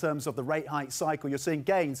bank in terms of the rate hike cycle. You're seeing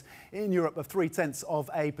gains in Europe of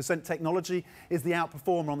 0.3%. Technology is the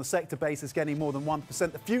outperformer on the sector basis, getting more than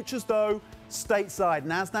 1%. The futures, though, stateside.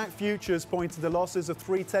 NASDAQ futures point to the losses of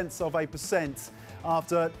 0.3%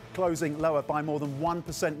 after closing lower by more than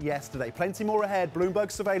 1% yesterday. Plenty more ahead.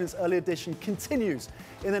 Bloomberg Surveillance Early Edition continues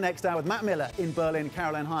in the next hour with Matt Miller in Berlin,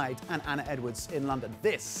 Caroline Hyde and Anna Edwards in London.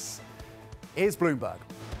 This is Bloomberg.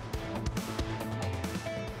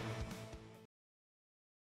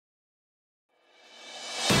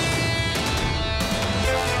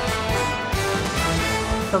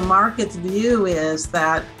 The market's view is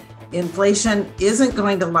that inflation isn't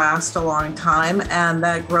going to last a long time and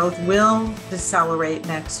that growth will decelerate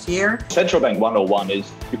next year. Central Bank 101 is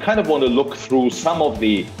you kind of want to look through some of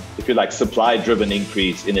the, if you like, supply-driven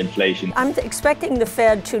increase in inflation. I'm expecting the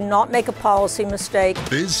Fed to not make a policy mistake.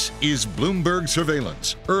 This is Bloomberg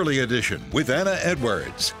Surveillance Early Edition with Anna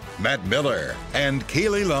Edwards, Matt Miller, and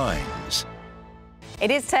Kailey Leinz. It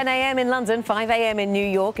is 10 a.m. in London, 5 a.m. in New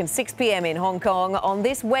York and 6 p.m. in Hong Kong on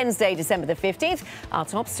this Wednesday, December the 15th. Our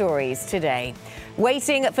top stories today.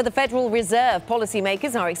 Waiting for the Federal Reserve,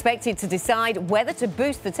 policymakers are expected to decide whether to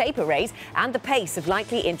boost the taper rate and the pace of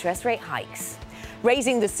likely interest rate hikes.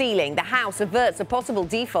 raising the ceiling. The House averts a possible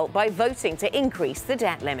default by voting to increase the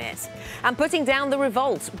debt limit. And putting down the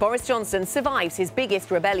revolt, Boris Johnson survives his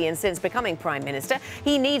biggest rebellion since becoming Prime Minister.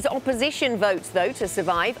 He needs opposition votes, though, to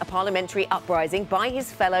survive a parliamentary uprising by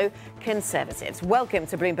his fellow Conservatives. Welcome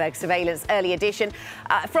to Bloomberg Surveillance Early Edition.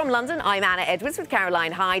 From London, I'm Anna Edwards with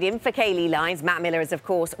Caroline Hyde in for Kailey Leinz. Matt Miller is, of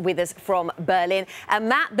course, with us from Berlin. And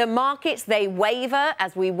Matt, the markets, they waver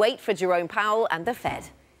as we wait for Jerome Powell and the Fed.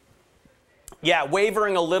 Yeah,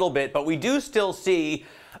 wavering a little bit, but we do still see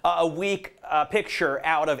a weak picture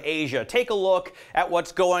out of Asia. Take a look at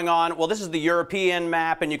what's going on. Well, this is the European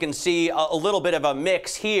map, and you can see a little bit of a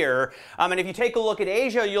mix here. And if you take a look at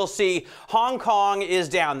Asia, you'll see Hong Kong is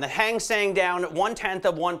down. The Hang Seng down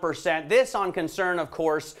 0.1%. This on concern, of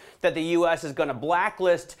course, that the U.S. is going to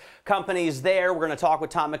blacklist companies there. We're going to talk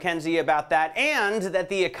with Tom McKenzie about that, and that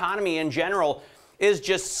the economy in general is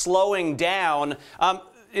just slowing down.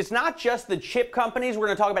 It's not just the chip companies. We're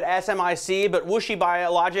going to talk about SMIC, but WuXi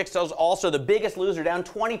Biologics is also the biggest loser, down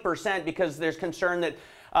 20% because there's concern that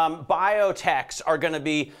biotechs are going to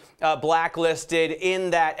be blacklisted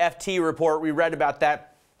in that FT report. We read about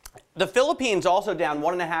that. The Philippines also down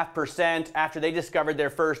 1.5% after they discovered their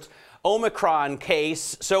first Omicron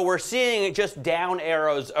case. So we're seeing just down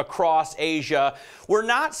arrows across Asia. We're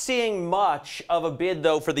not seeing much of a bid,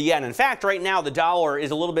 though, for the yen. In fact, right now, the dollar is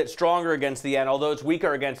a little bit stronger against the yen, although it's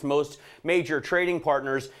weaker against most major trading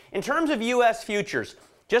partners. In terms of U.S. futures,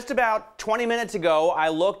 just about 20 minutes ago, I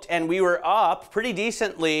looked and we were up pretty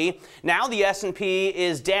decently. Now the S&P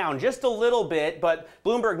is down just a little bit, but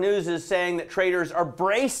Bloomberg News is saying that traders are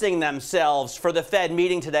bracing themselves for the Fed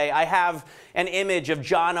meeting today. I have an image of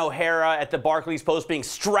John O'Hara at the Barclays Post being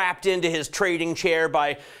strapped into his trading chair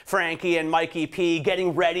by Frankie and Mikey P,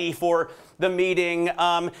 getting ready for the meeting.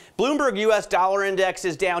 Bloomberg U.S. dollar index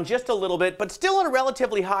is down just a little bit, but still at a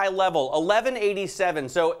relatively high level, 1187.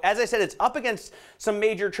 So as I said, it's up against some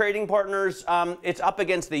major trading partners. It's up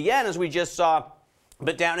against the yen, as we just saw,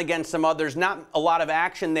 but down against some others. Not a lot of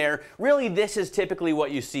action there. Really, this is typically what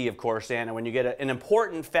you see, of course, Anna, when you get an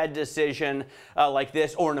important Fed decision like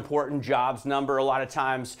this, or an important jobs number. A lot of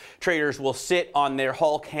times, traders will sit on their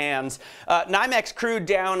Hulk hands. NYMEX crude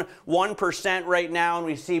down 1% right now, and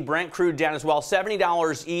we see Brent crude down as well,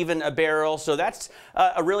 $70 even a barrel. So that's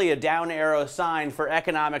really a down arrow sign for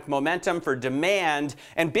economic momentum, for demand,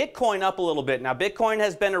 and Bitcoin up a little bit. Now, Bitcoin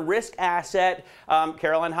has been a risk asset.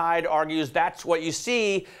 Caroline Hyde argues that's what you see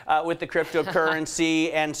with the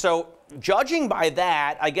cryptocurrency. And so judging by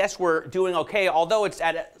that, I guess we're doing okay, although it's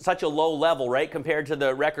at such a low level, right? Compared to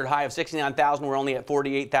the record high of 69,000, we're only at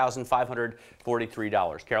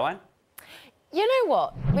 $48,543. Caroline? You know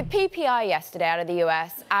what? With PPI yesterday out of the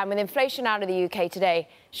US and with inflation out of the UK today,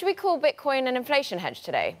 should we call Bitcoin an inflation hedge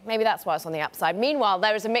today? Maybe that's why it's on the upside. Meanwhile,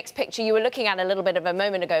 there is a mixed picture you were looking at a little bit of a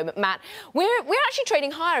moment ago, Matt. We're actually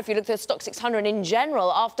trading higher if you look at the Stock 600 in general.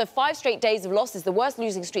 After 5 straight days of losses, the worst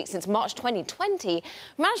losing streak since March 2020,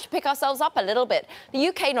 we managed to pick ourselves up a little bit. The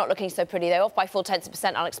UK not looking so pretty. They're off by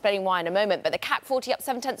 0.4%. I'll explain why in a moment. But the CAC 40 up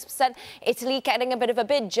 0.7%. Italy getting a bit of a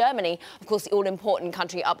bid. Germany, of course, the all-important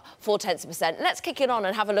country, up 0.4%. Let's kick it on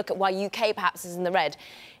and have a look at why UK perhaps is in the red.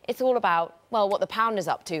 It's all about, well, what the pound is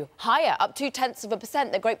up to. Higher, up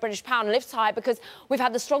 0.2%. The Great British Pound lifts high because we've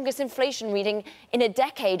had the strongest inflation reading in a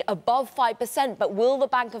decade, above 5%. But will the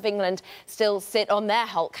Bank of England still sit on their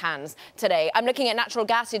Hulk hands today? I'm looking at natural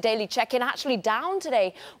gas, your daily check-in, actually down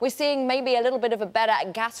today. We're seeing maybe a little bit of a better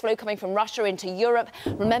gas flow coming from Russia into Europe.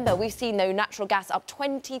 Remember, we've seen, though, natural gas up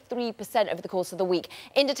 23% over the course of the week.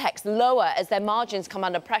 Inditex lower as their margins come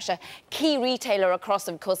under pressure. Key retailer across,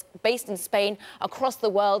 of course, based in Spain, across the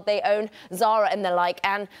world. They own Zara and the like,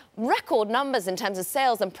 and record numbers in terms of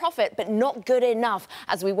sales and profit, but not good enough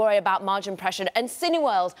as we worry about margin pressure. And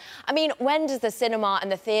Cineworld, I mean, when does the cinema and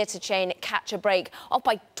the theatre chain catch a break? Off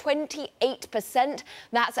by 28%.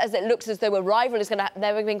 That's as it looks as though a rival is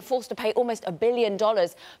they're being forced to pay almost $1 billion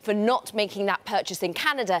for not making that purchase in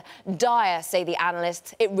Canada. Dire, say the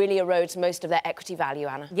analysts. It really erodes most of their equity value,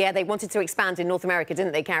 Anna. Yeah, they wanted to expand in North America,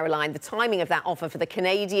 didn't they, Caroline? The timing of that offer for the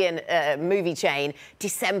Canadian movie chain,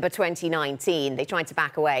 December 2019. They tried to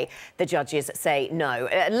back away. The judges say no.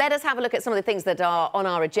 Let us have a look at some of the things that are on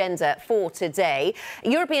our agenda for today.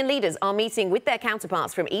 European leaders are meeting with their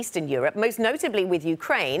counterparts from Eastern Europe, most notably with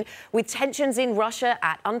Ukraine, with tensions in Russia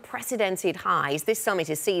at unprecedented highs. This summit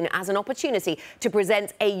is seen as an opportunity to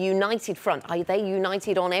present a united front. Are they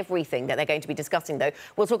united on everything that they're going to be discussing, though?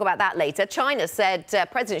 We'll talk about that later. China said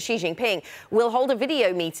President Xi Jinping will hold a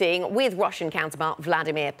video meeting with Russian counterpart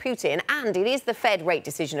Vladimir Putin, and it is the Fed rate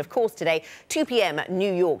decision, of course, today, 2 p.m.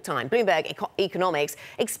 New York time. Bloomberg Economics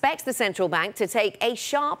expects the central bank to take a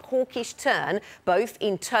sharp hawkish turn, both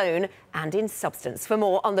in tone and in substance. For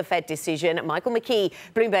more on the Fed decision, Michael McKee,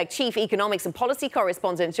 Bloomberg Chief Economics and Policy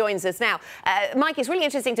Correspondent, joins us now. Mike, it's really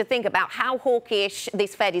interesting to think about how hawkish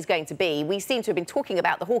this Fed is going to be. We seem to have been talking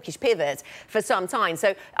about the hawkish pivot for some time.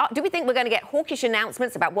 So do we think we're going to get hawkish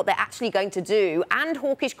announcements about what they're actually going to do and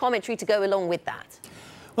hawkish commentary to go along with that?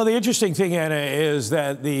 Well, the interesting thing, Anna, is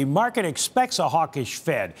that the market expects a hawkish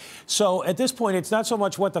Fed. So at this point, it's not so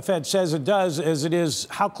much what the Fed says it does as it is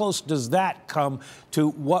how close does that come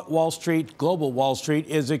to what Wall Street, global Wall Street,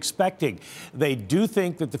 is expecting. They do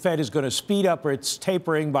think that the Fed is going to speed up its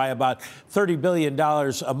tapering by about $30 billion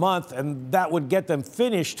a month, and that would get them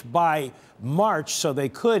finished by March, so they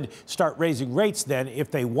could start raising rates then if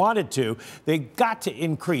they wanted to. They got to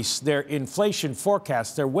increase their inflation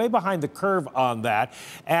forecast. They're way behind the curve on that.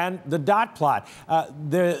 And the dot plot,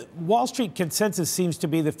 the Wall Street consensus seems to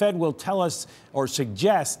be the Fed will tell us or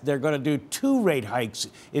suggest they're going to do 2 rate hikes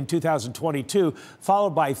in 2022,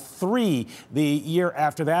 followed by 3 the year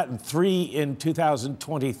after that and 3 in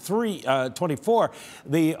 2024.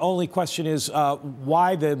 The only question is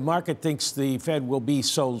why the market thinks the Fed will be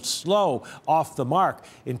so slow off the mark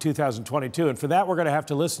in 2022. And for that, we're going to have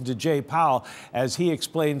to listen to Jay Powell as he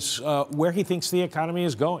explains where he thinks the economy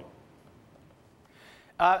is going.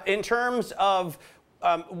 In terms of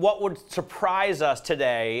what would surprise us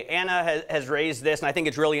today, Anna has raised this, and I think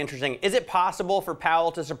it's really interesting. Is it possible for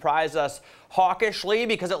Powell to surprise us hawkishly?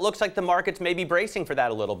 Because it looks like the markets may be bracing for that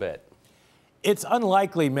a little bit. It's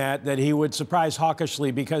unlikely, Matt, that he would surprise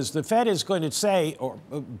hawkishly because the Fed is going to say, or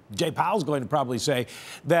Jay Powell's going to probably say,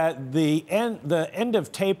 that the end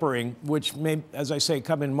of tapering, which may, as I say,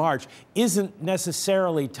 come in March, isn't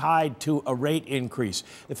necessarily tied to a rate increase.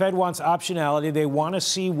 The Fed wants optionality. They want to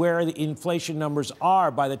see where the inflation numbers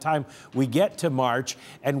are by the time we get to March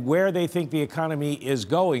and where they think the economy is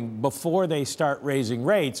going before they start raising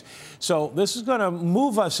rates. So this is going to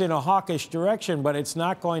move us in a hawkish direction, but it's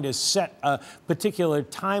not going to set a particular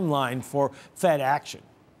timeline for Fed action.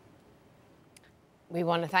 We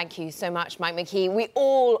want to thank you so much, Mike McKee. We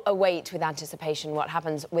all await with anticipation what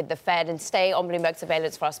happens with the Fed, and stay on Bloomberg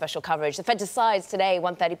Surveillance for our special coverage. The Fed decides today,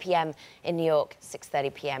 1:30 p.m. in New York,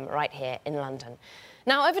 6:30 p.m. right here in London.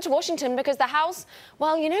 Now over to Washington, because the House,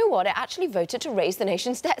 well, you know what? It actually voted to raise the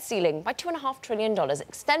nation's debt ceiling by $2.5 trillion,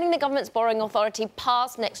 extending the government's borrowing authority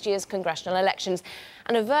past next year's congressional elections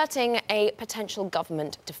and averting a potential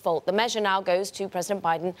government default. The measure now goes to President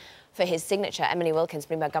Biden for his signature. Emily Wilkins,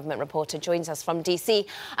 Bloomberg government reporter, joins us from D.C.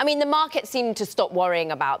 I mean, the market seemed to stop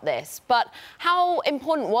worrying about this, but how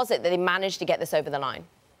important was it that they managed to get this over the line?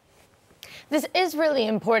 This is really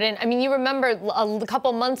important. I mean, you remember a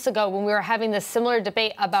couple months ago when we were having this similar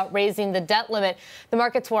debate about raising the debt limit, the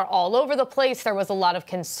markets were all over the place. There was a lot of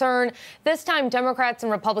concern. This time, Democrats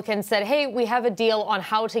and Republicans said, hey, we have a deal on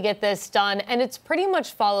how to get this done. And it's pretty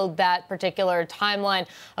much followed that particular timeline.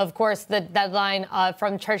 Of course, the deadline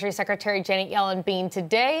from Treasury Secretary Janet Yellen being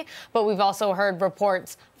today. But we've also heard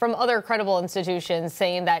reports from other credible institutions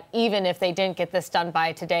saying that even if they didn't get this done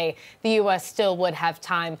by today, the U.S. still would have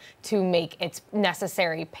time to make its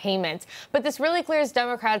necessary payments. But this really clears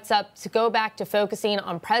Democrats up to go back to focusing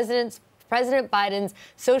on President Biden's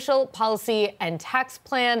social policy and tax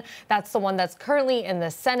plan. That's the one that's currently in the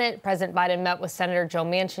Senate. President Biden met with Senator Joe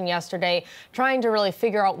Manchin yesterday, trying to really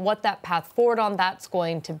figure out what that path forward on that's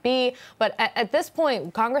going to be. But at this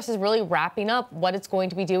point, Congress is really wrapping up what it's going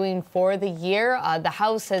to be doing for the year. The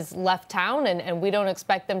House has left town, and we don't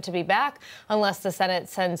expect them to be back unless the Senate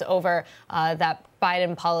sends over that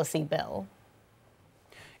Biden policy bill.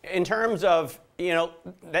 In terms of, you know,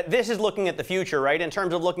 this is looking at the future, right? In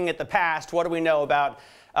terms of looking at the past, what do we know about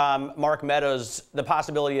Mark Meadows, the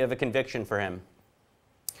possibility of a conviction for him?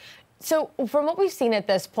 So from what we've seen at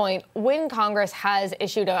this point, when Congress has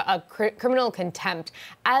issued a criminal contempt,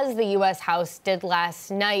 as the U.S. House did last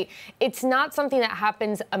night, it's not something that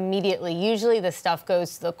happens immediately. Usually the stuff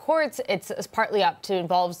goes to the courts. It's partly up to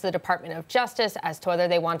involves the Department of Justice as to whether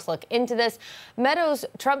they want to look into this. Meadows,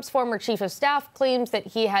 Trump's former chief of staff, claims that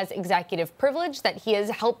he has executive privilege, that he has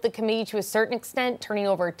helped the committee to a certain extent, turning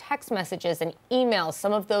over text messages and emails,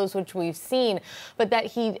 some of those which we've seen, but that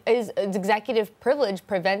his executive privilege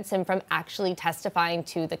prevents him from actually testifying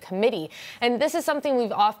to the committee. And this is something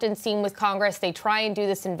we've often seen with Congress. They try and do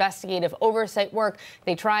this investigative oversight work.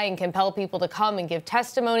 They try and compel people to come and give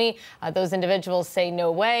testimony. Those individuals say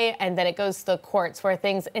no way, and then it goes to the courts where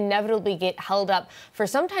things inevitably get held up for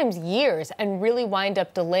sometimes years and really wind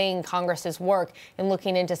up delaying Congress's work in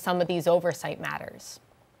looking into some of these oversight matters.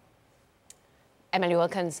 Emily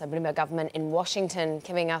Wilkins, the Bloomberg government in Washington,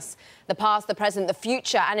 giving us the past, the present, the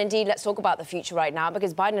future. And indeed, let's talk about the future right now,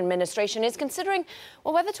 because Biden administration is considering,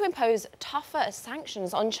 well, whether to impose tougher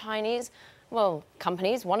sanctions on Chinese, well,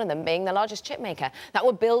 companies, one of them being the largest chip maker. That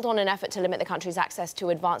would build on an effort to limit the country's access to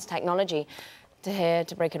advanced technology.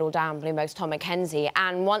 To break it all down, Bloomberg's Tom McKenzie.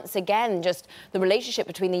 And once again, just the relationship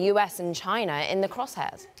between the US and China in the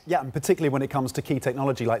crosshairs. Yeah, and particularly when it comes to key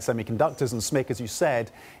technology like semiconductors, and SMIC, as you said,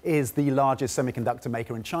 is the largest semiconductor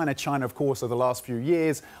maker in China. China, of course, over the last few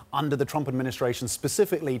years, under the Trump administration,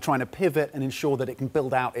 specifically trying to pivot and ensure that it can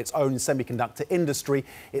build out its own semiconductor industry.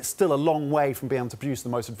 It's still a long way from being able to produce the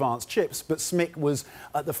most advanced chips, but SMIC was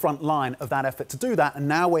at the front line of that effort to do that. And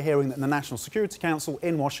now we're hearing that the National Security Council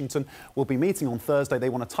in Washington will be meeting on Thursday. They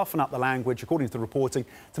want to toughen up the language, according to the reporting,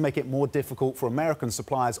 to make it more difficult for American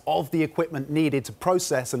suppliers of the equipment needed to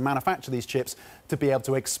process and manufacture these chips to be able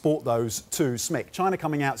to export those to SMIC. China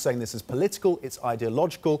coming out saying this is political, it's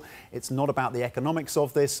ideological, it's not about the economics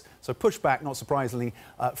of this. So pushback, not surprisingly,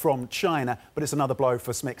 from China, but it's another blow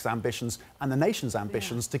for SMIC's ambitions and the nation's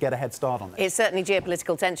ambitions to get a head start on this. It's certainly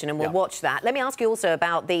geopolitical tension, and we'll watch that. Let me ask you also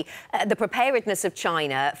about the preparedness of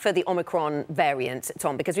China for the Omicron variant,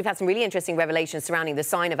 Tom, because we've had some really interesting revelations surrounding the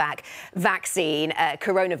Sinovac vaccine,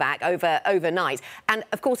 Coronavac, overnight. And,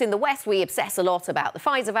 of course, in the West, we obsess a lot about the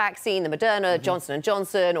Pfizer vaccine, the Moderna, Johnson &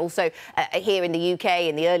 Johnson, also here in the UK,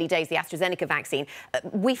 in the early days, the AstraZeneca vaccine.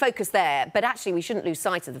 We focus there, but actually we shouldn't lose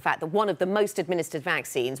sight of the fact that one of the most administered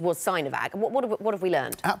vaccines was Sinovac. What have we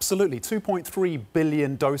learned? Absolutely. 2.3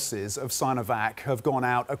 billion doses of Sinovac have gone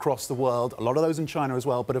out across the world, a lot of those in China as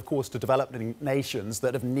well, but of course to developing nations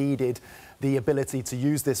that have needed the ability to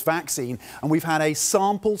use this vaccine. And we've had a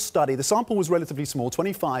sample study. The sample was relatively small,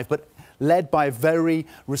 25, but led by a very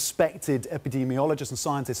respected epidemiologist and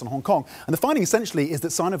scientist in Hong Kong. And the finding essentially is that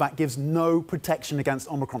Sinovac gives no protection against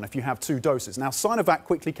Omicron if you have 2 doses. Now, Sinovac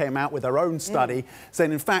quickly came out with their own study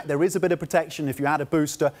saying, in fact, there is a bit of protection if you add a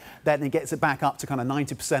booster, then it gets it back up to kind of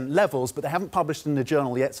 90% levels, but they haven't published in the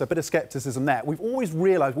journal yet, so a bit of skepticism there. We've always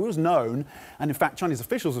realized, we've always known, and in fact, Chinese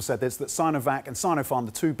officials have said this, that Sinovac and Sinopharm,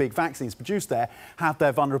 the 2 big vaccines produced there, have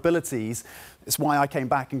their vulnerabilities. It's why I came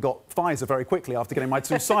back and got Pfizer very quickly after getting my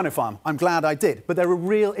 2 Sinopharm. I'm glad I did. But there are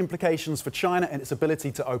real implications for China and its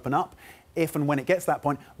ability to open up if and when it gets to that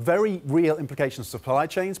point. Very real implications for supply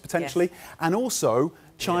chains, potentially. And also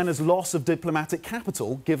China's loss of diplomatic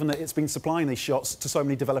capital, given that it's been supplying these shots to so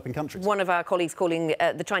many developing countries. One of our colleagues calling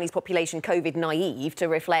the Chinese population COVID naive to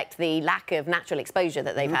reflect the lack of natural exposure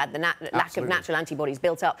that they've had, the lack of natural antibodies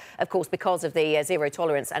built up, of course, because of the zero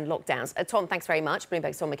tolerance and lockdowns. Tom, thanks very much.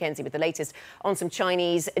 Bloomberg's Tom McKenzie with the latest on some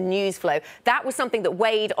Chinese news flow. That was something that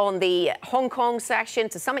weighed on the Hong Kong session,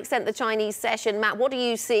 to some extent the Chinese session. Matt, what do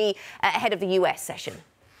you see ahead of the US session?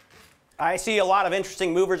 I see a lot of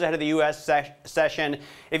interesting movers ahead of the U.S. session.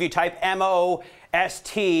 If you type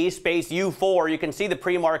MOST space U4, you can see the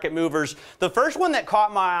pre-market movers. The first one that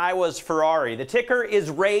caught my eye was Ferrari. The ticker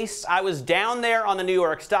is RACE. I was down there on the New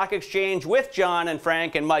York Stock Exchange with John and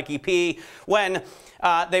Frank and Mikey P when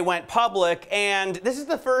they went public, and this is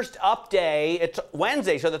the first up day. It's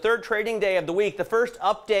Wednesday, so the 3rd trading day of the week, the first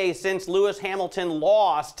up day since Lewis Hamilton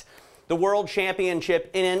lost the World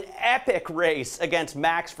Championship in an epic race against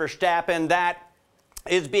Max Verstappen. That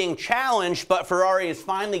is being challenged, but Ferrari is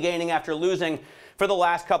finally gaining after losing for the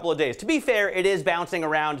last couple of days. To be fair, it is bouncing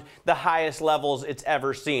around the highest levels it's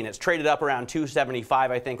ever seen. It's traded up around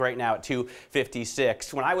 275, I think, right now at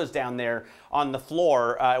 256. When I was down there on the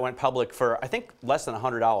floor, it went public for, I think, less than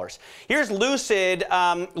 $100. Here's Lucid.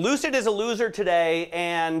 Lucid is a loser today,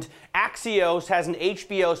 and Axios has an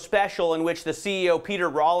HBO special in which the CEO, Peter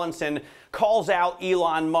Rawlinson, calls out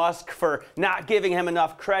Elon Musk for not giving him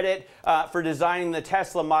enough credit for designing the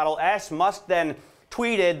Tesla Model S. Musk then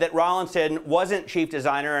tweeted that Rawlinson wasn't chief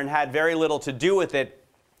designer and had very little to do with it.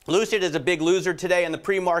 Lucid is a big loser today in the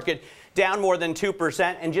pre-market, down more than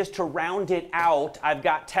 2%. And just to round it out, I've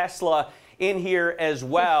got Tesla in here as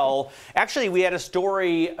well. Actually, we had a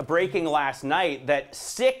story breaking last night that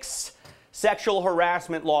 6 sexual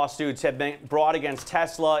harassment lawsuits have been brought against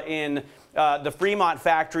Tesla in the Fremont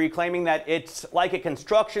factory, claiming that it's like a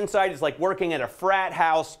construction site, it's like working at a frat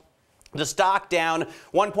house. The stock down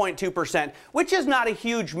 1.2%, which is not a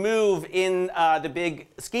huge move in the big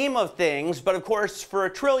scheme of things. But of course, for a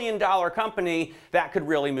 $1 trillion company, that could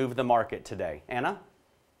really move the market today. Anna?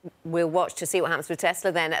 We'll watch to see what happens with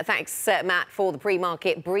Tesla then. Thanks, Matt, for the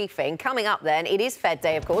pre-market briefing. Coming up then, it is Fed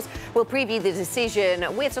Day, of course. We'll preview the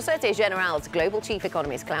decision with Societe Generale's Global Chief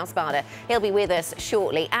Economist, Klaus Baader. He'll be with us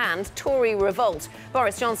shortly. And Tory revolt.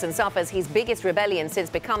 Boris Johnson suffers his biggest rebellion since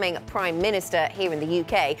becoming Prime Minister here in the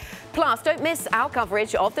UK. Plus, don't miss our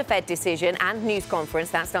coverage of the Fed decision and news conference.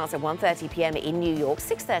 That starts at 1:30 p.m. in New York,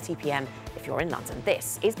 6:30 p.m. if you're in London.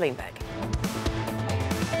 This is Bloomberg.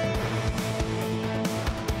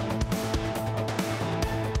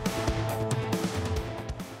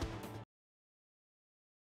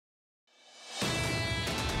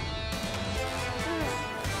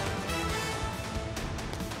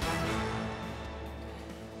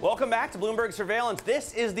 Welcome back to Bloomberg Surveillance.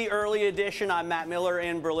 This is the early edition. I'm Matt Miller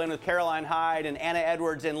in Berlin with Caroline Hyde and Anna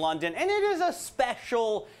Edwards in London. And it is a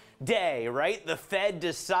special day, right? The Fed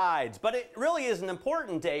decides. But it really is an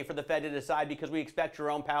important day for the Fed to decide because we expect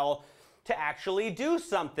Jerome Powell to actually do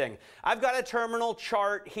something. I've got a terminal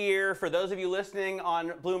chart here. For those of you listening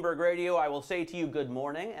on Bloomberg Radio, I will say to you good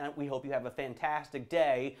morning, and we hope you have a fantastic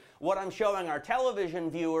day. What I'm showing our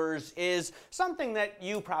television viewers is something that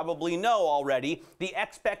you probably know already. The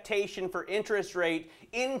expectation for interest rate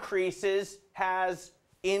increases has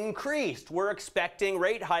increased. We're expecting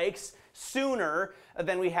rate hikes sooner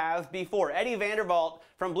than we have before. Eddie Vanderwalt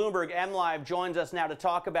from Bloomberg MLive joins us now to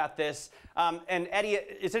talk about this. And Eddie,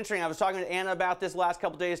 it's interesting. I was talking to Anna about this last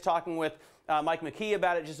couple days, talking with Mike McKee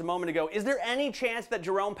about it just a moment ago. Is there any chance that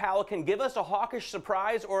Jerome Powell can give us a hawkish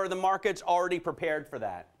surprise, or are the markets already prepared for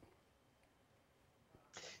that?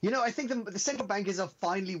 You know, I think the central bankers are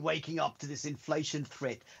finally waking up to this inflation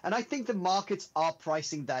threat. And I think the markets are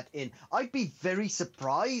pricing that in. I'd be very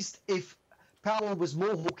surprised if Powell was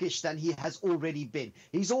more hawkish than he has already been.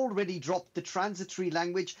 He's already dropped the transitory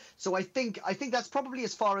language. So I think that's probably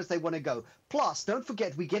as far as they want to go. Plus, don't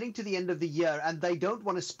forget, we're getting to the end of the year and they don't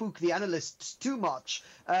want to spook the analysts too much,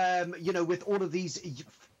 you know, with all of these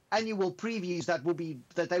annual previews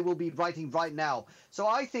that they will be writing right now. So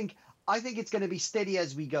I think it's going to be steady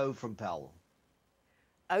as we go from Powell.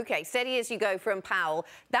 Okay, steady as you go from Powell.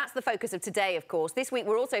 That's the focus of today, of course. This week,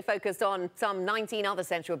 we're also focused on some 19 other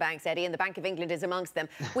central banks, Eddie, and the Bank of England is amongst them.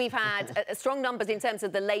 We've had strong numbers in terms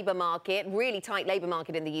of the labour market, really tight labour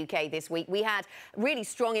market in the UK this week. We had really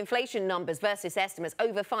strong inflation numbers versus estimates,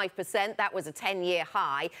 over 5%. That was a 10-year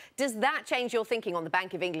high. Does that change your thinking on the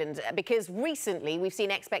Bank of England? Because recently, we've seen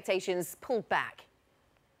expectations pulled back.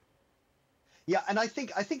 Yeah, and I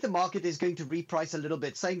think the market is going to reprice a little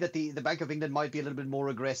bit, saying that the Bank of England might be a little bit more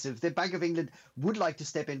aggressive. The Bank of England would like to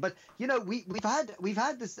step in, but you know we've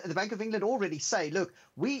had this, the Bank of England already say, look,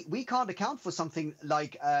 we can't account for something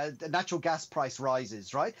like the natural gas price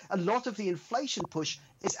rises, right? A lot of the inflation push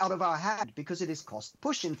is out of our hand because it is cost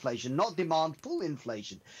push inflation, not demand pull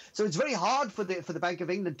inflation. So it's very hard for the Bank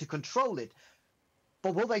of England to control it.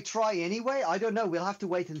 But will they try anyway? I don't know. We'll have to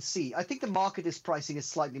wait and see. I think the market is pricing a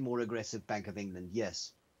slightly more aggressive Bank of England,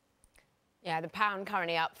 yes. Yeah, the pound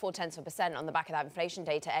currently up 0.4% on the back of that inflation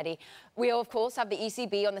data, Eddie. We, of course, have the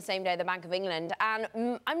ECB on the same day, the Bank of England.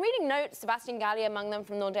 And I'm reading notes, Sebastian Galli among them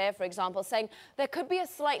from Nordea, for example, saying there could be a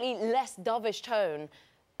slightly less dovish tone.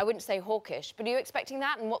 I wouldn't say hawkish, but are you expecting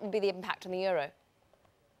that? And what would be the impact on the euro?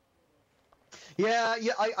 Yeah,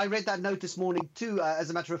 I read that note this morning too, as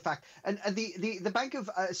a matter of fact. And the Bank of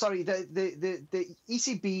the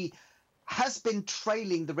ECB has been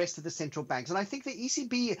trailing the rest of the central banks, and I think the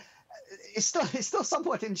ECB is still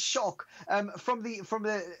somewhat in shock from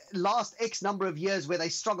the last X number of years where they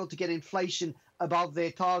struggled to get inflation above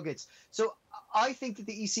their targets. So I think that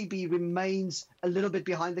the ECB remains a little bit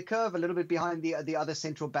behind the curve, a little bit behind the other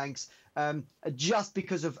central banks, just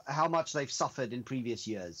because of how much they've suffered in previous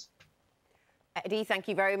years. Eddie, thank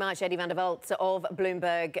you very much. Eddie Vanderwalt of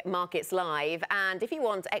Bloomberg Markets Live. And if you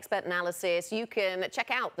want expert analysis, you can check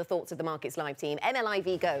out the thoughts of the Markets Live team.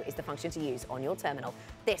 MLIV Go is the function to use on your terminal.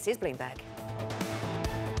 This is Bloomberg.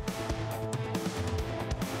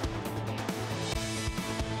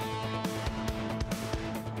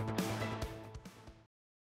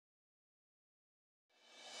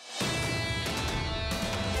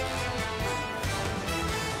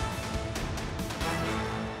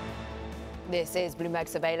 This is Bloomberg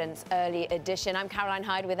Surveillance Early Edition. I'm Caroline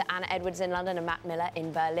Hyde with Anna Edwards in London and Matt Miller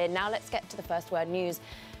in Berlin. Now let's get to the first word news.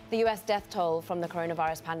 The US death toll from the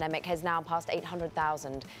coronavirus pandemic has now passed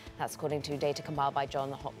 800,000. That's according to data compiled by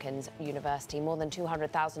Johns Hopkins University. More than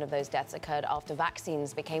 200,000 of those deaths occurred after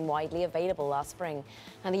vaccines became widely available last spring.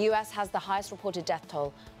 And the US has the highest reported death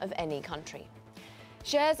toll of any country.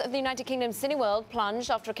 Shares of the United Kingdom's Cineworld plunged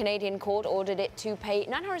after a Canadian court ordered it to pay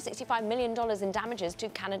 $965 million in damages to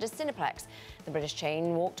Canada's Cineplex. The British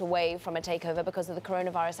chain walked away from a takeover because of the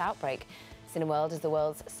coronavirus outbreak. Cineworld is the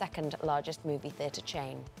world's second largest movie theatre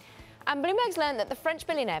chain. And Bloomberg's learned that the French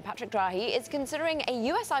billionaire Patrick Drahi is considering a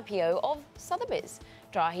US IPO of Sotheby's.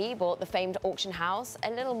 Drahi bought the famed auction house a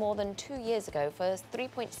little more than 2 years ago for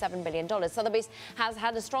 $3.7 billion. Sotheby's has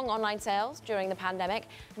had a strong online sales during the pandemic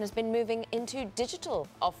and has been moving into digital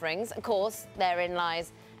offerings. Of course, therein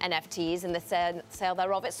lies NFTs and the sale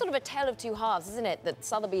thereof. It's sort of a tale of two halves, isn't it? That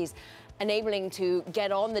Sotheby's enabling to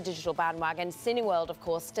get on the digital bandwagon. Cineworld, of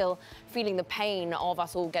course, still feeling the pain of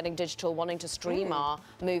us all getting digital, wanting to stream our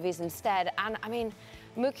movies instead. And I mean,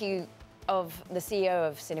 Mookie, of the CEO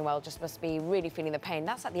of Cineworld, just must be really feeling the pain.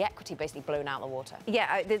 That's like the equity basically blown out the water.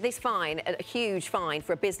 Yeah, this fine, a huge fine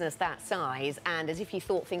for a business that size, and as if you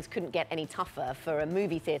thought things couldn't get any tougher for a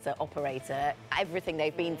movie theatre operator, everything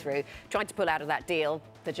they've been through, tried to pull out of that deal.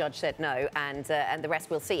 The judge said no, and the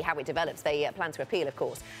rest we'll see how it develops. They plan to appeal, of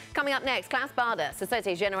course. Coming up next, Klaus Baader,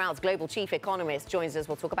 Societe Generale's global chief economist, joins us.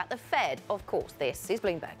 We'll talk about the Fed, of course. This is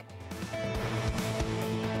Bloomberg.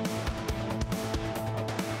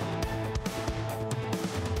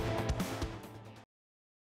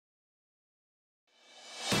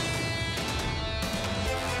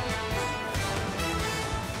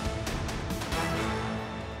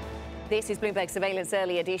 This is Bloomberg Surveillance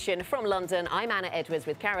Early Edition from London. I'm Anna Edwards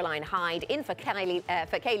with Caroline Hyde in for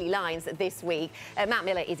Kailey Leinz this week. Matt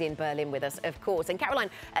Miller is in Berlin with us, of course. And Caroline,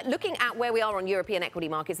 looking at where we are on European equity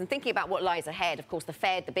markets and thinking about what lies ahead, of course, the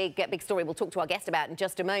Fed, the big story we'll talk to our guest about in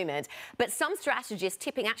just a moment. But some strategists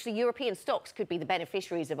tipping actually European stocks could be the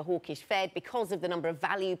beneficiaries of a hawkish Fed because of the number of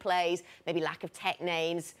value plays, maybe lack of tech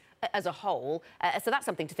names as a whole. So that's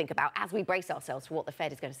something to think about as we brace ourselves for what the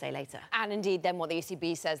Fed is going to say later. And indeed then what the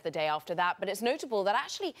ECB says the day after that. But it's notable that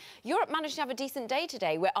actually Europe managed to have a decent day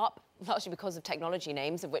today. We're up largely because of technology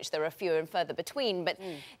names, of which there are fewer and further between. But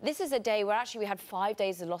this is a day where actually we had 5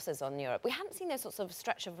 days of losses on Europe. We hadn't seen those sorts of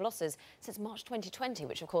stretch of losses since March 2020,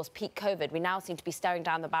 which of course peaked COVID. We now seem to be staring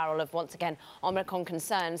down the barrel of, once again, Omicron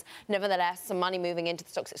concerns. Nevertheless, some money moving into the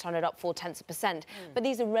stock 600 up 0.4%. But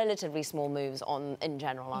these are relatively small moves in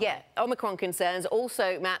general, aren't they? Omicron concerns,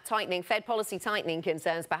 also, Matt, tightening, Fed policy tightening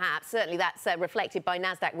concerns, perhaps. Certainly that's reflected by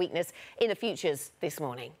NASDAQ weakness in the futures this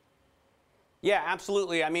morning. Yeah,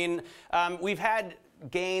 absolutely. I mean, we've had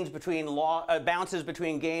gains between bounces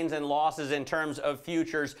between gains and losses in terms of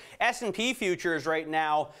futures. S&P futures right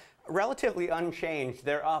now relatively unchanged.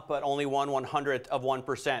 They're up at only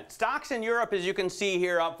 1/100%. Stocks in Europe, as you can see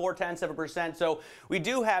here, up 0.4%. So we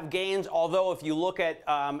do have gains, although if you look at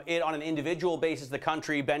it on an individual basis, the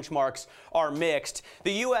country benchmarks are mixed.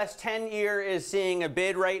 The U.S. 10-year is seeing a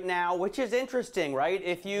bid right now, which is interesting, right?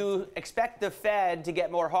 If you expect the Fed to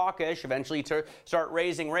get more hawkish, eventually to start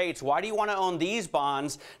raising rates, why do you want to own these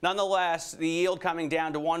bonds? Nonetheless, the yield coming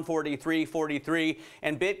down to 143.43,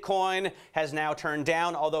 and Bitcoin has now turned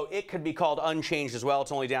down, although it could be called unchanged as well.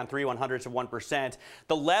 It's only down 0.03%.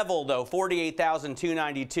 The level, though,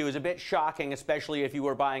 48,292, is a bit shocking, especially if you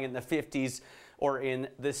were buying in the 50s or in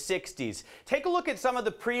the 60s. Take a look at some of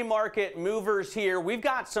the pre-market movers here. We've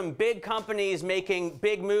got some big companies making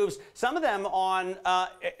big moves, some of them on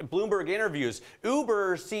Bloomberg interviews.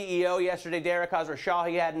 Uber CEO yesterday, Derek Khosrowshahi,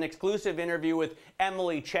 he had an exclusive interview with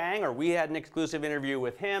Emily Chang, or we had an exclusive interview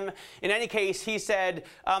with him. In any case, he said,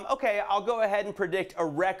 okay, I'll go ahead and predict a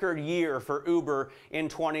record year for Uber in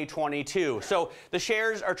 2022. So the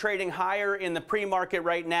shares are trading higher in the pre-market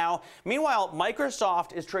right now. Meanwhile,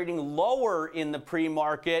 Microsoft is trading lower in the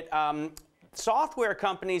pre-market. Software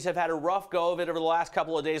companies have had a rough go of it over the last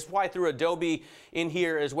couple of days. Why I threw Adobe in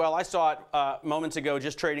here as well. I saw it moments ago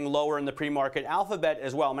just trading lower in the pre-market. Alphabet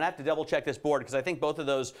as well. I'm going to have to double check this board because I think both of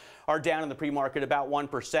those are down in the pre-market about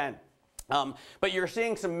 1%. But you're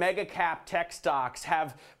seeing some mega cap tech stocks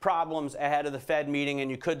have problems ahead of the Fed meeting, and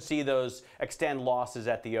you could see those extend losses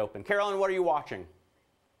at the open. Carolyn, what are you watching?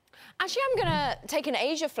 Actually, I'm going to take an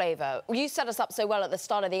Asia flavor. You set us up so well at the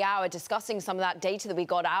start of the hour discussing some of that data that we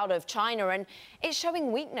got out of China, and it's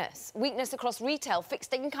showing weakness. Weakness across retail,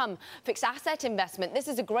 fixed income, fixed asset investment. This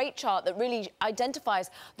is a great chart that really identifies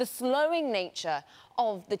the slowing nature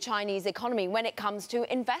of the Chinese economy when it comes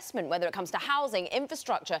to investment, whether it comes to housing,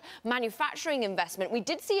 infrastructure, manufacturing investment. We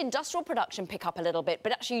did see industrial production pick up a little bit,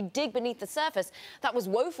 but actually you dig beneath the surface, that was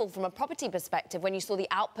woeful from a property perspective when you saw the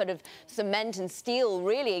output of cement and steel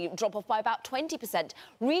really drop off by about 20%.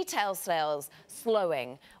 Retail sales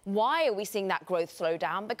slowing. Why are we seeing that growth slow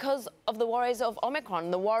down? Because of the worries of Omicron,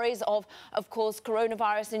 the worries of course,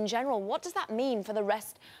 coronavirus in general. What does that mean for the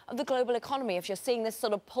rest of the global economy if you're seeing this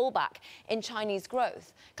sort of pullback in Chinese growth?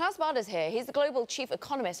 both. Klaus Baader's here. He's the Global Chief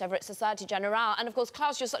Economist over at Societe Generale. And, of course,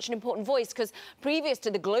 Klaus, you're such an important voice because previous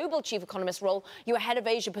to the Global Chief Economist role, you were head of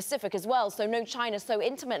Asia-Pacific as well, so know China so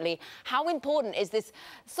intimately. How important is this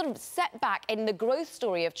sort of setback in the growth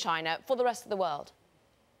story of China for the rest of the world?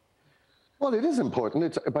 Well, it is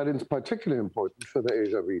important, but it's particularly important for the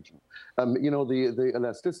Asia region. You know, the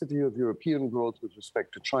elasticity of European growth with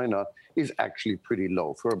respect to China is actually pretty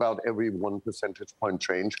low. For about every 1 percentage point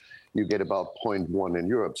change, you get about 0.1 in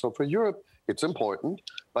Europe. So for Europe, it's important,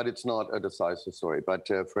 but it's not a decisive story. But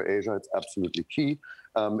for Asia, it's absolutely key.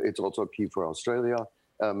 It's also key for Australia.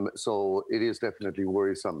 So it is definitely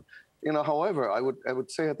worrisome. You know, however, I would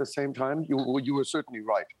say at the same time, you were certainly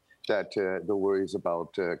right that the worries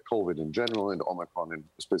about COVID in general and Omicron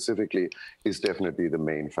specifically is definitely the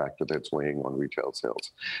main factor that's weighing on retail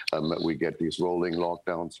sales. We get these rolling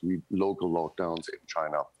lockdowns, local lockdowns in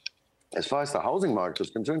China. As far as the housing market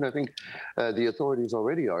is concerned, I think the authorities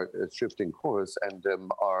already are shifting course and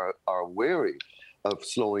are wary of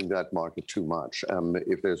slowing that market too much.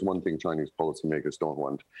 If there's one thing Chinese policymakers don't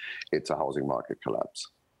want, it's a housing market collapse.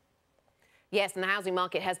 Yes, and the housing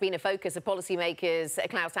market has been a focus of policymakers,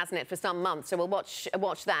 Klaus, hasn't it, for some months? So we'll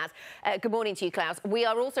watch that. Good morning to you, Klaus. We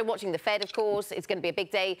are also watching the Fed, of course. It's going to be a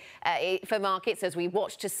big day for markets as we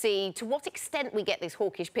watch to see to what extent we get this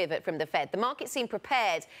hawkish pivot from the Fed. The markets seem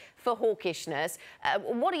prepared for hawkishness.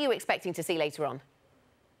 What are you expecting to see later on?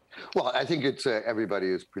 Well, I think it's everybody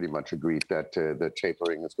is pretty much agreed that the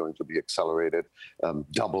tapering is going to be accelerated,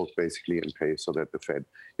 doubled basically in pace, so that the Fed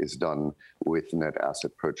is done with net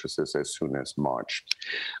asset purchases as soon as March.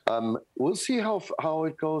 We'll see how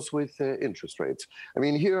it goes with interest rates. I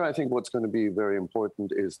mean, here I think what's going to be very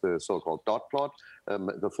important is the so-called dot plot,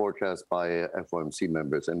 the forecast by FOMC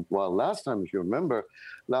members. And while last time, if you remember,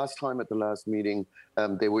 at the last meeting,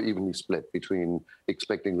 they were evenly split between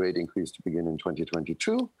expecting rate increase to begin in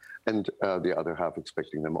 2022 and the other half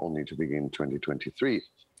expecting them only to begin 2023.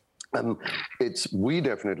 We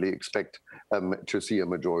definitely expect to see a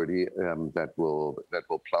majority that will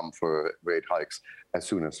plumb for rate hikes as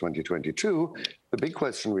soon as 2022. The big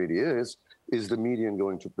question really is the median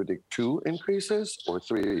going to predict 2 increases or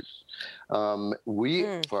 3?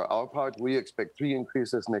 For our part, we expect 3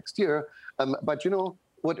 increases next year. But you know,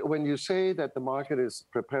 when you say that the market is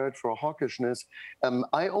prepared for hawkishness,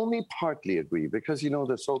 I only partly agree because, you know,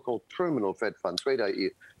 the so-called terminal Fed funds rate,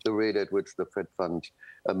 i.e. the rate at which the Fed fund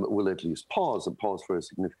will at least pause for a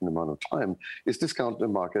significant amount of time, is discounted in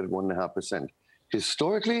the market at 1.5%.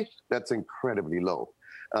 Historically, that's incredibly low.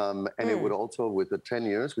 And it would also, with the 10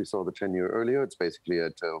 years, we saw the 10-year earlier, it's basically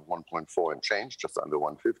at 1.4 and change, just under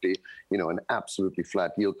 150, you know, an absolutely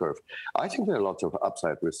flat yield curve. I think there are lots of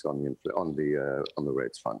upside risk on the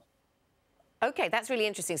rates fund. OK, that's really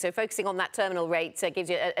interesting. So focusing on that terminal rate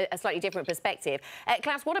gives you a slightly different perspective.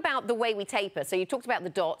 Klaus, what about the way we taper? So you talked about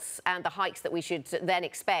the dots and the hikes that we should then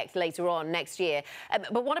expect later on next year.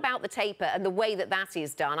 But what about the taper and the way that that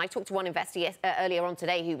is done? I talked to one investor earlier on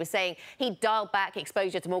today who was saying he dialed back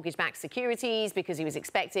exposure to mortgage-backed securities because he was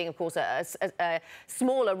expecting, of course, a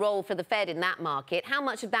smaller role for the Fed in that market. How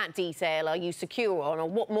much of that detail are you secure on, or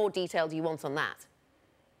what more detail do you want on that?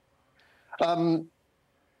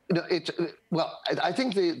 No, well, I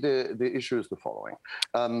think the issue is the following.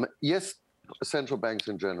 Yes, central banks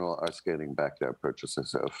in general are scaling back their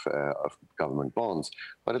purchases of government bonds,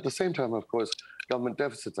 but at the same time, of course, government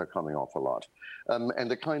deficits are coming off a lot,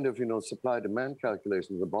 and the kind of supply-demand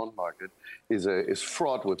calculation of the bond market is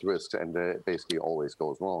fraught with risks and basically always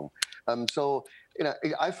goes wrong. So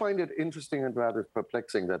I find it interesting and rather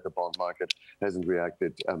perplexing that the bond market hasn't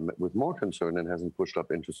reacted with more concern and hasn't pushed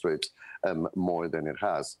up interest rates more than it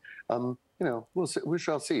has. We'll see, we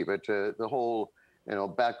shall see. But the whole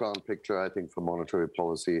background picture, I think, for monetary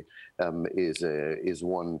policy is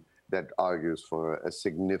one that argues for a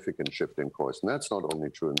significant shift in course, and that's not only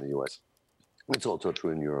true in the U.S. It's also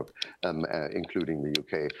true in Europe, including the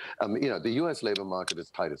UK. The US labor market is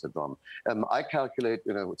tight as a drum. I calculate,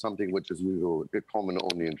 something which is usual, common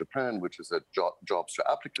only in Japan, which is a jobs to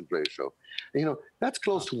applicant ratio. That's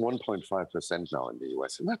close to 1.5% now in the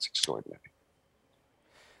US, and that's extraordinary.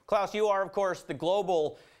 Klaus, you are, of course, the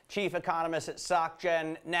global chief economist at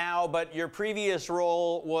SocGen now, but your previous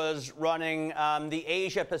role was running the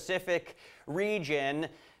Asia-Pacific region.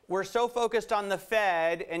 We're so focused on the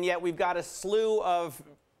Fed, and yet we've got a slew of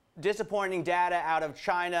disappointing data out of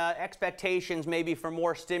China, expectations maybe for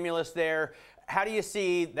more stimulus there. How do you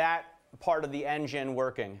see that part of the engine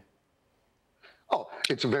working? Oh,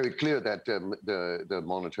 it's very clear that the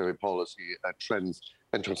monetary policy trends,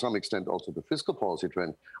 and to some extent also the fiscal policy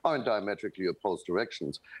trend, are in diametrically opposed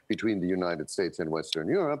directions between the United States and Western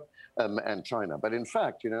Europe. and China. But in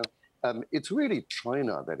fact, it's really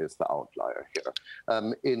China that is the outlier here.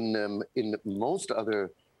 In most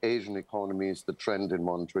other Asian economies, the trend in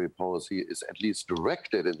monetary policy is at least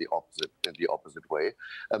directed in the opposite way.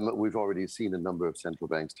 We've already seen a number of central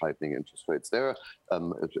banks tightening interest rates there,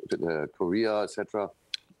 Korea, etc.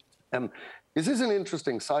 This is an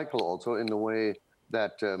interesting cycle also in the way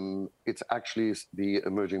that it's actually the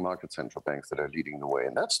emerging market central banks that are leading the way.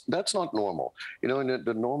 And that's not normal. And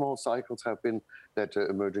the normal cycles have been that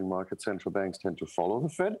emerging market central banks tend to follow the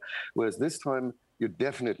Fed, whereas this time you're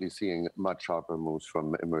definitely seeing much sharper moves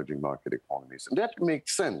from emerging market economies. And that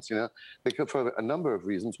makes sense, because for a number of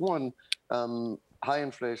reasons. One, high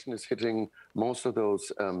inflation is hitting most of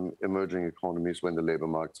those emerging economies when the labor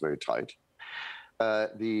market's very tight.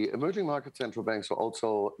 The emerging market central banks are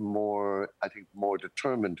also more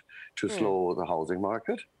determined to slow the housing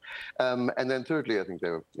market. And then thirdly, I think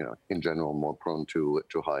they're, in general, more prone to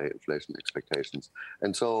high inflation expectations.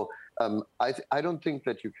 And so I don't think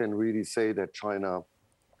that you can really say that China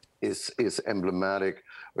is emblematic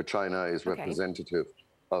or China is representative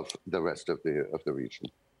of the rest of the region.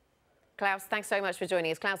 Klaus, thanks so much for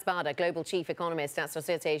joining us. Klaus Baader, Global Chief Economist at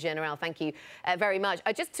Societe Generale. Thank you very much.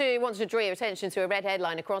 I just wanted to draw your attention to a red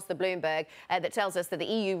headline across the Bloomberg that tells us that the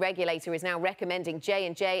EU regulator is now recommending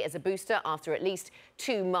J&J as a booster after at least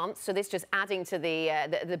 2 months. So this just adding to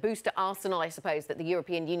the booster arsenal, I suppose, that the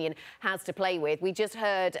European Union has to play with. We just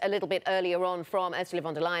heard a little bit earlier on from Ursula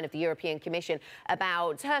von der Leyen of the European Commission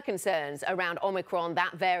about her concerns around Omicron,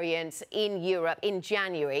 that variant in Europe in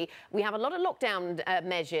January. We have a lot of lockdown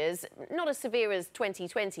measures, not as severe as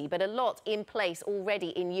 2020, but a lot in place already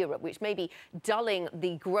in Europe, which may be dulling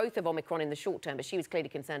the growth of Omicron in the short term, but she was clearly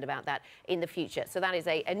concerned about that in the future. So that is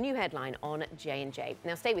a new headline on J&J.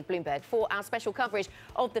 Now stay with Bloomberg for our special coverage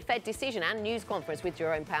of the Fed decision and news conference with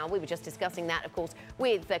Jerome Powell. We were just discussing that, of course,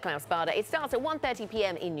 with Klaus Baader. It starts at 1:30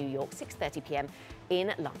 p.m. in New York, 6:30 p.m.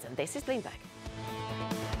 in London. This is Bloomberg.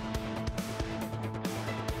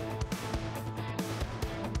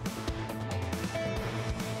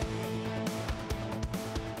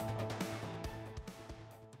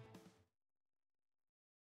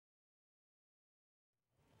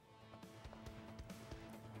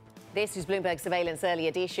 This is Bloomberg Surveillance Early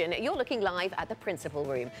Edition. You're looking live at the Principal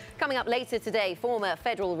Room. Coming up later today, former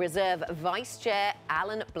Federal Reserve Vice Chair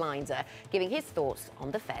Alan Blinder giving his thoughts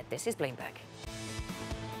on the Fed. This is Bloomberg.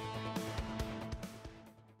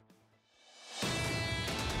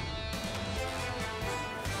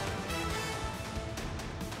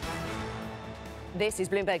 This is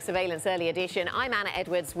Bloomberg Surveillance Early Edition. I'm Anna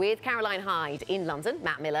Edwards with Caroline Hyde in London,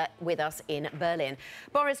 Matt Miller with us in Berlin.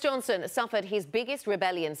 Boris Johnson suffered his biggest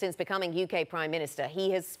rebellion since becoming UK Prime Minister. He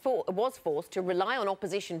was forced to rely on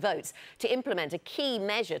opposition votes to implement a key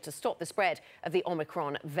measure to stop the spread of the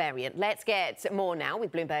Omicron variant. Let's get more now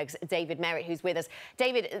with Bloomberg's David Merritt, who's with us.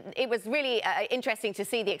 David, it was really interesting to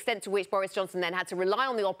see the extent to which Boris Johnson then had to rely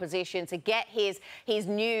on the opposition to get his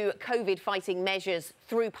new COVID-fighting measures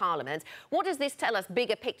through Parliament. What does this tell us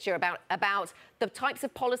bigger picture about the types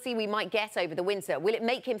of policy we might get over the winter? Will it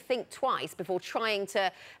make him think twice before trying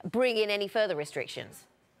to bring in any further restrictions?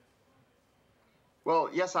 Well,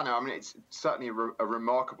 yes, I know. I mean, it's certainly a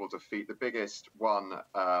remarkable defeat, the biggest one,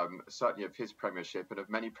 certainly of his premiership and of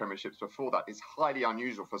many premierships before that. It's highly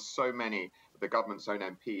unusual for so many of the government's own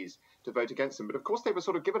MPs to vote against him. But of course, they were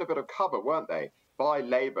sort of given a bit of cover, weren't they, by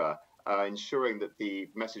Labour, ensuring that the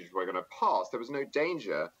messages were going to pass. There was no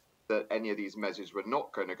danger that any of these measures were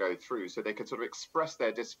not going to go through, so they could sort of express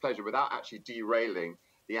their displeasure without actually derailing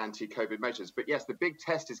the anti-COVID measures. But yes, the big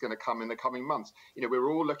test is going to come in the coming months. We're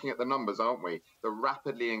all looking at the numbers, aren't we? The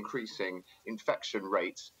rapidly increasing infection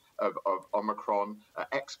rates of Omicron,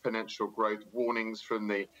 exponential growth, warnings from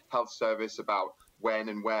the health service about when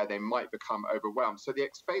and where they might become overwhelmed. So the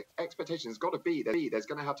expectation has got to be that there's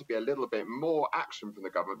going to have to be a little bit more action from the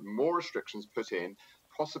government, more restrictions put in,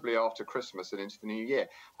 possibly after Christmas and into the new year.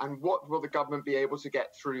 And what will the government be able to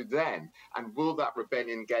get through then? And will that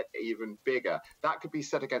rebellion get even bigger? That could be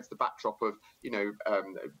set against the backdrop of,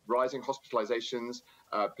 rising hospitalizations,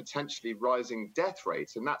 potentially rising death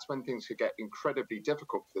rates. And that's when things could get incredibly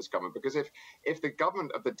difficult for this government. Because if the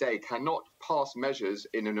government of the day cannot pass measures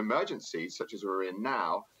in an emergency, such as we're in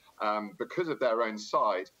now, because of their own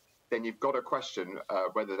side, then you've got to question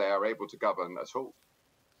whether they are able to govern at all.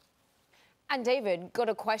 And David, got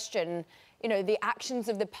to question, the actions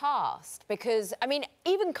of the past, because, I mean,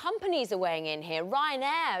 even companies are weighing in here.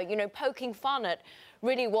 Ryanair, poking fun at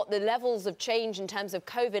really what the levels of change in terms of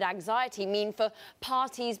COVID anxiety mean for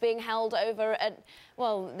parties being held over at,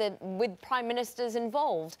 with prime ministers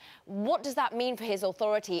involved. What does that mean for his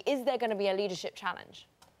authority? Is there going to be a leadership challenge?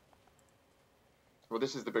 Well,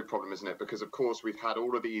 this is the big problem, isn't it? Because, of course, we've had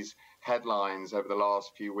all of these headlines over the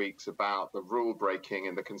last few weeks about the rule breaking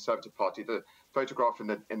in the Conservative Party. The photograph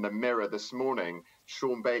in the Mirror this morning,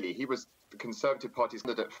 Sean Bailey, he was the Conservative Party's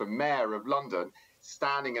candidate for mayor of London,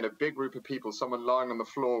 standing in a big group of people, someone lying on the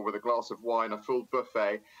floor with a glass of wine, a full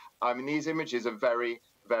buffet. I mean, these images are very,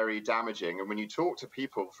 very damaging. And when you talk to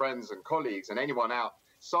people, friends and colleagues and anyone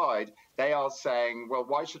outside, they are saying, well,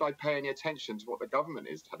 why should I pay any attention to what the government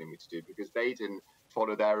is telling me to do? Because they didn't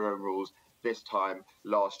follow their own rules this time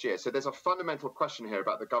last year. So there's a fundamental question here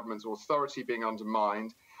about the government's authority being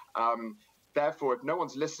undermined. Therefore, if no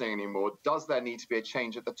one's listening anymore, does there need to be a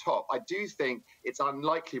change at the top? I do think it's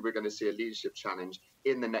unlikely we're going to see a leadership challenge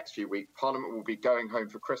in the next few weeks. Parliament will be going home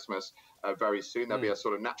for Christmas very soon. There'll be a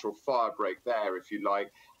sort of natural fire break there, if you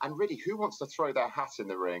like. And really, who wants to throw their hat in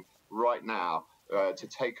the ring right now to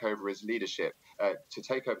take over his leadership, to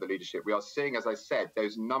take over the leadership? We are seeing, as I said,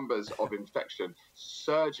 those numbers of infection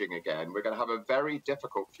surging again. We're going to have a very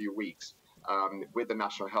difficult few weeks with the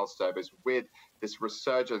National Health Service, with this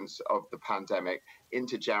resurgence of the pandemic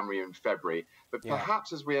into January and February. But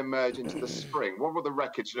perhaps as we emerge into the spring, what will the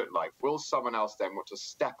wreckage look like? Will someone else then want to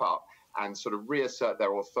step up and sort of reassert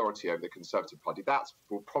their authority over the Conservative Party? That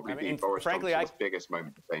will probably be Boris Johnson's biggest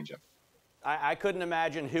moment of danger. I couldn't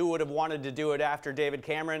imagine who would have wanted to do it after David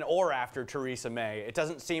Cameron or after Theresa May. It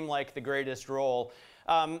doesn't seem like the greatest role.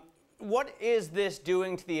 What is this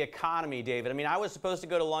doing to the economy, David? I mean, I was supposed to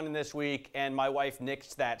go to London this week, and my wife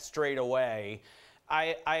nixed that straight away.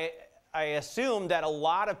 I assume that a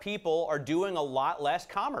lot of people are doing a lot less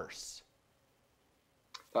commerce.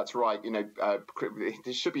 That's right. You know,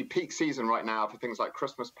 this should be peak season right now for things like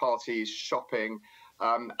Christmas parties, shopping.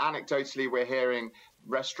 Anecdotally, we're hearing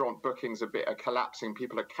restaurant bookings are collapsing.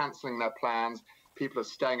 People are cancelling their plans. People are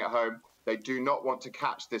staying at home. They do not want to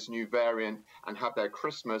catch this new variant and have their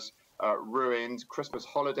Christmas ruined. Christmas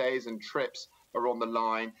holidays and trips are on the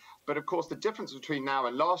line. But of course, the difference between now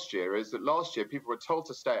and last year is that last year people were told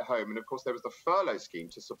to stay at home. And of course, there was the furlough scheme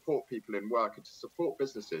to support people in work and to support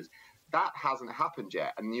businesses. That hasn't happened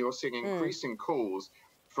yet. And you're seeing increasing calls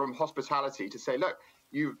from hospitality to say, look,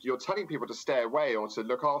 you're telling people to stay away or to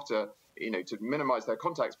look after, to minimize their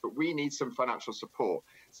contacts, but we need some financial support.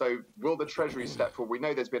 So will the Treasury step forward? We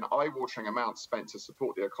know there's been eye-watering amounts spent to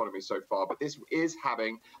support the economy so far, but this is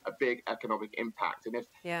having a big economic impact. And if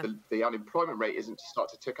the unemployment rate isn't to start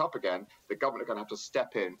to tick up again, the government are going to have to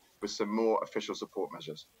step in with some more official support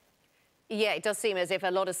measures. Yeah, it does seem as if a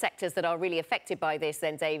lot of sectors that are really affected by this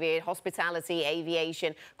then, David, hospitality,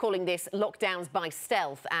 aviation, calling this lockdowns by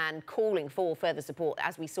stealth and calling for further support,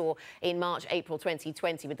 as we saw in March, April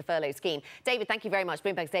 2020 with the furlough scheme. David, thank you very much.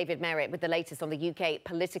 Bloomberg's David Merritt with the latest on the UK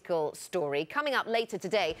political story. Coming up later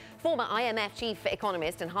today, former IMF chief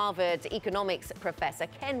economist and Harvard economics professor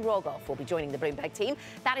Ken Rogoff will be joining the Bloomberg team.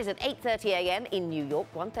 That is at 8:30 a.m. in New York,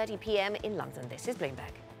 1:30 p.m. in London. This is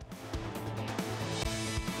Bloomberg.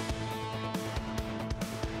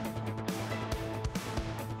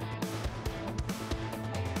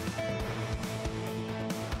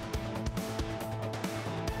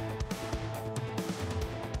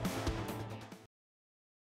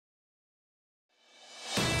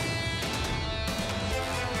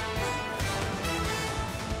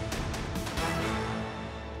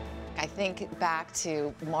 Think back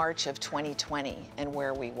to March of 2020 and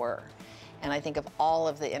where we were. And I think of all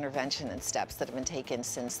of the intervention and steps that have been taken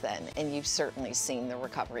since then. And you've certainly seen the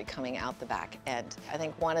recovery coming out the back end. I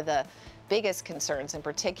think one of the biggest concerns in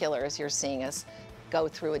particular as you're seeing us go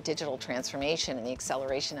through a digital transformation, and the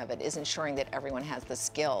acceleration of it is ensuring that everyone has the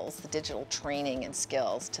skills, the digital training and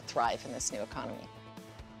skills to thrive in this new economy.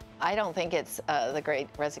 I don't think it's the great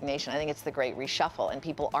resignation. I think it's the great reshuffle, and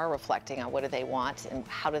people are reflecting on what do they want and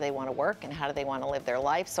how do they want to work and how do they want to live their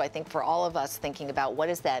life. So I think for all of us thinking about what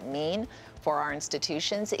does that mean for our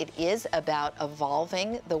institutions, it is about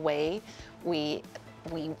evolving the way we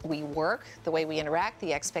work, the way we interact,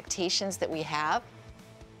 the expectations that we have.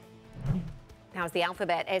 Now, as the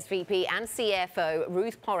Alphabet SVP and CFO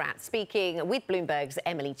Ruth Porat speaking with Bloomberg's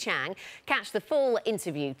Emily Chang. Catch the full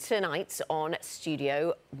interview tonight on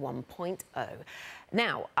Studio 1.0.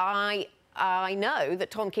 Now, I know that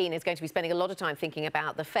Tom Keene is going to be spending a lot of time thinking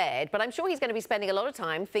about the Fed, but I'm sure he's going to be spending a lot of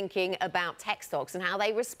time thinking about tech stocks and how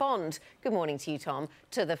they respond. Good morning to you, Tom,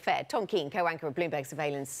 to the Fed. Tom Keene, co-anchor of Bloomberg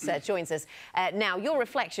Surveillance, joins us. Now, your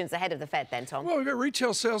reflections ahead of the Fed then, Tom. Well, we've got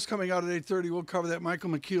retail sales coming out at 8:30. We'll cover that.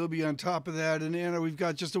 Michael McKee will be on top of that. And, Anna, we've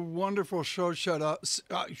got just a wonderful show.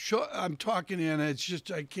 I'm talking, Anna. It's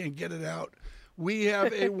just I can't get it out. We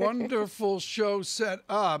have a wonderful show set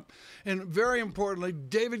up. And very importantly,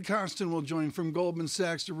 David Kostin will join from Goldman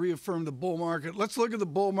Sachs to reaffirm the bull market. Let's look at the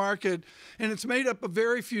bull market. And it's made up of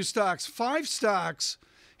very few stocks. 5 stocks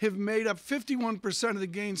have made up 51% of the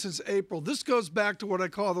gain since April. This goes back to what I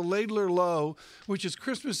call the Laidler low, which is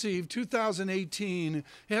Christmas Eve 2018.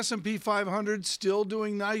 S&P 500 still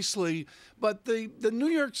doing nicely, but the New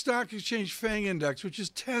York Stock Exchange FANG Index, which is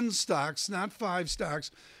 10 stocks, not 5 stocks,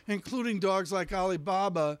 including dogs like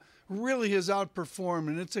Alibaba, really has outperformed,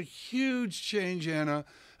 and it's a huge change, Anna,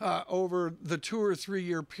 over the 2 or 3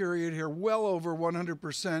 year period here, well over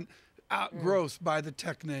 100% growth by the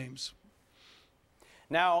tech names.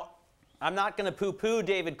 Now, I'm not going to poo-poo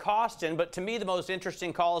David Kostin, but to me the most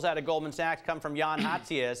interesting calls out of Goldman Sachs come from Jan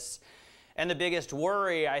Hatzius. And the biggest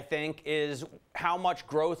worry, I think, is how much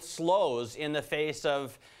growth slows in the face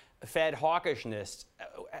of Fed hawkishness.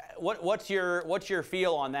 What's your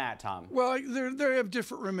feel on that, Tom? Well, they have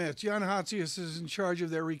different remits. Jan Hatzius is in charge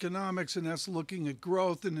of their economics, and that's looking at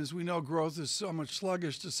growth. And as we know, growth is somewhat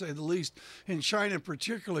sluggish, to say the least. In China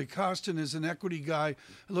particularly, Kostin is an equity guy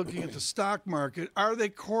looking at the stock market. Are they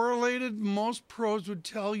correlated? Most pros would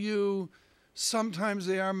tell you sometimes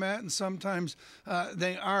they are, Matt, and sometimes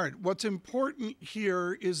they aren't. What's important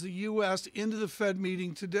here is the U.S. into the Fed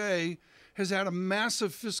meeting today has had a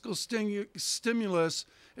massive fiscal stimulus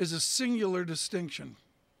is a singular distinction.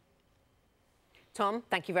 Tom,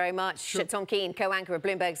 thank you very much. Sure. Tom Keene, co-anchor of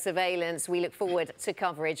Bloomberg Surveillance. We look forward to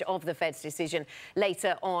coverage of the Fed's decision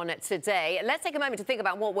later on today. Let's take a moment to think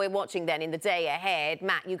about what we're watching then in the day ahead.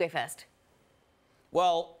 Matt, you go first.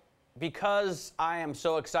 Well, because I am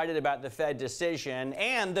so excited about the Fed decision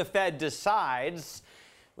and the Fed decides,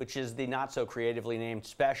 which is the not so creatively named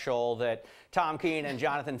special that Tom Keene and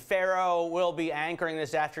Jonathan Ferro will be anchoring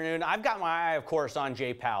this afternoon, I've got my eye, of course, on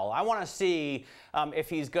Jay Powell. I want to see if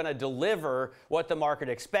he's going to deliver what the market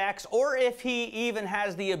expects, or if he even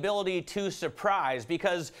has the ability to surprise.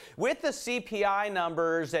 Because with the CPI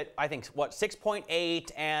numbers at, I think, what,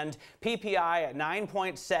 6.8 and PPI at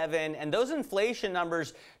 9.7, and those inflation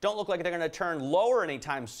numbers don't look like they're going to turn lower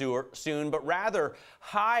anytime soon, but rather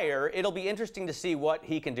higher, it'll be interesting to see what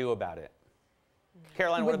he can do about it.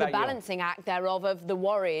 Caroline, what about you? With the balancing act thereof of the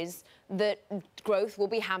worries that growth will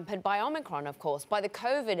be hampered by Omicron, of course, by the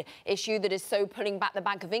COVID issue that is so pulling back the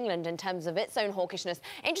Bank of England in terms of its own hawkishness.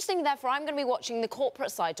 Interesting, therefore, I'm going to be watching the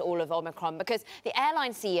corporate side to all of Omicron, because the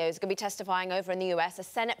airline CEOs are going to be testifying over in the US, a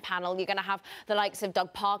Senate panel. You're going to have the likes of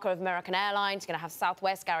Doug Parker of American Airlines, you're going to have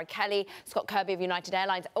Southwest, Gary Kelly, Scott Kirby of United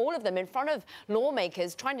Airlines, all of them in front of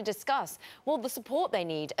lawmakers trying to discuss, well, the support they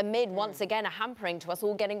need amid, once again, a hampering to us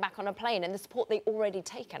all getting back on a plane, and the support they already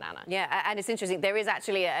taken, Anna. Yeah, and it's interesting. There is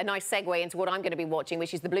actually a nice segue into what I'm going to be watching,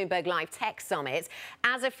 which is the Bloomberg Live Tech Summit.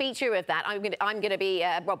 As a feature of that, I'm going to be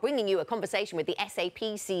bringing you a conversation with the SAP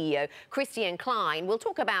CEO, Christian Klein. We'll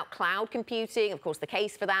talk about cloud computing, of course, the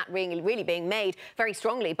case for that really being made very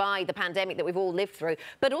strongly by the pandemic that we've all lived through,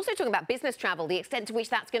 but also talking about business travel, the extent to which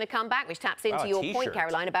that's going to come back, which taps into your point,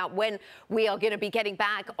 Caroline, about when we are going to be getting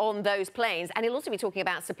back on those planes. And he'll also be talking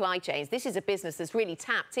about supply chains. This is a business that's really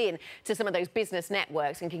tapped in to some of those business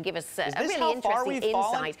networks and can give us a really interesting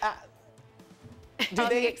insight.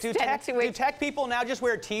 Do tech people now just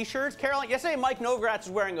wear T-shirts? Caroline, yesterday Mike Novogratz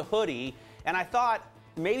was wearing a hoodie, and I thought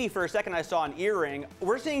maybe for a second I saw an earring.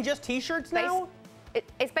 We're seeing just T-shirts now?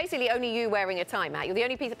 It's basically only you wearing a tie, Matt. You're the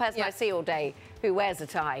only person I see all day who wears a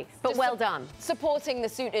tie. But just well done. Supporting the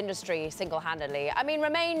suit industry single-handedly. I mean,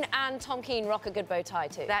 Romain and Tom Keene rock a good bow tie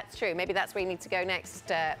too. That's true. Maybe that's where you need to go next,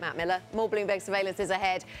 Matt Miller. More Bloomberg Surveillance is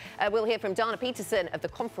ahead. We'll hear from Dana Peterson of the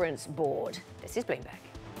Conference Board. This is Bloomberg.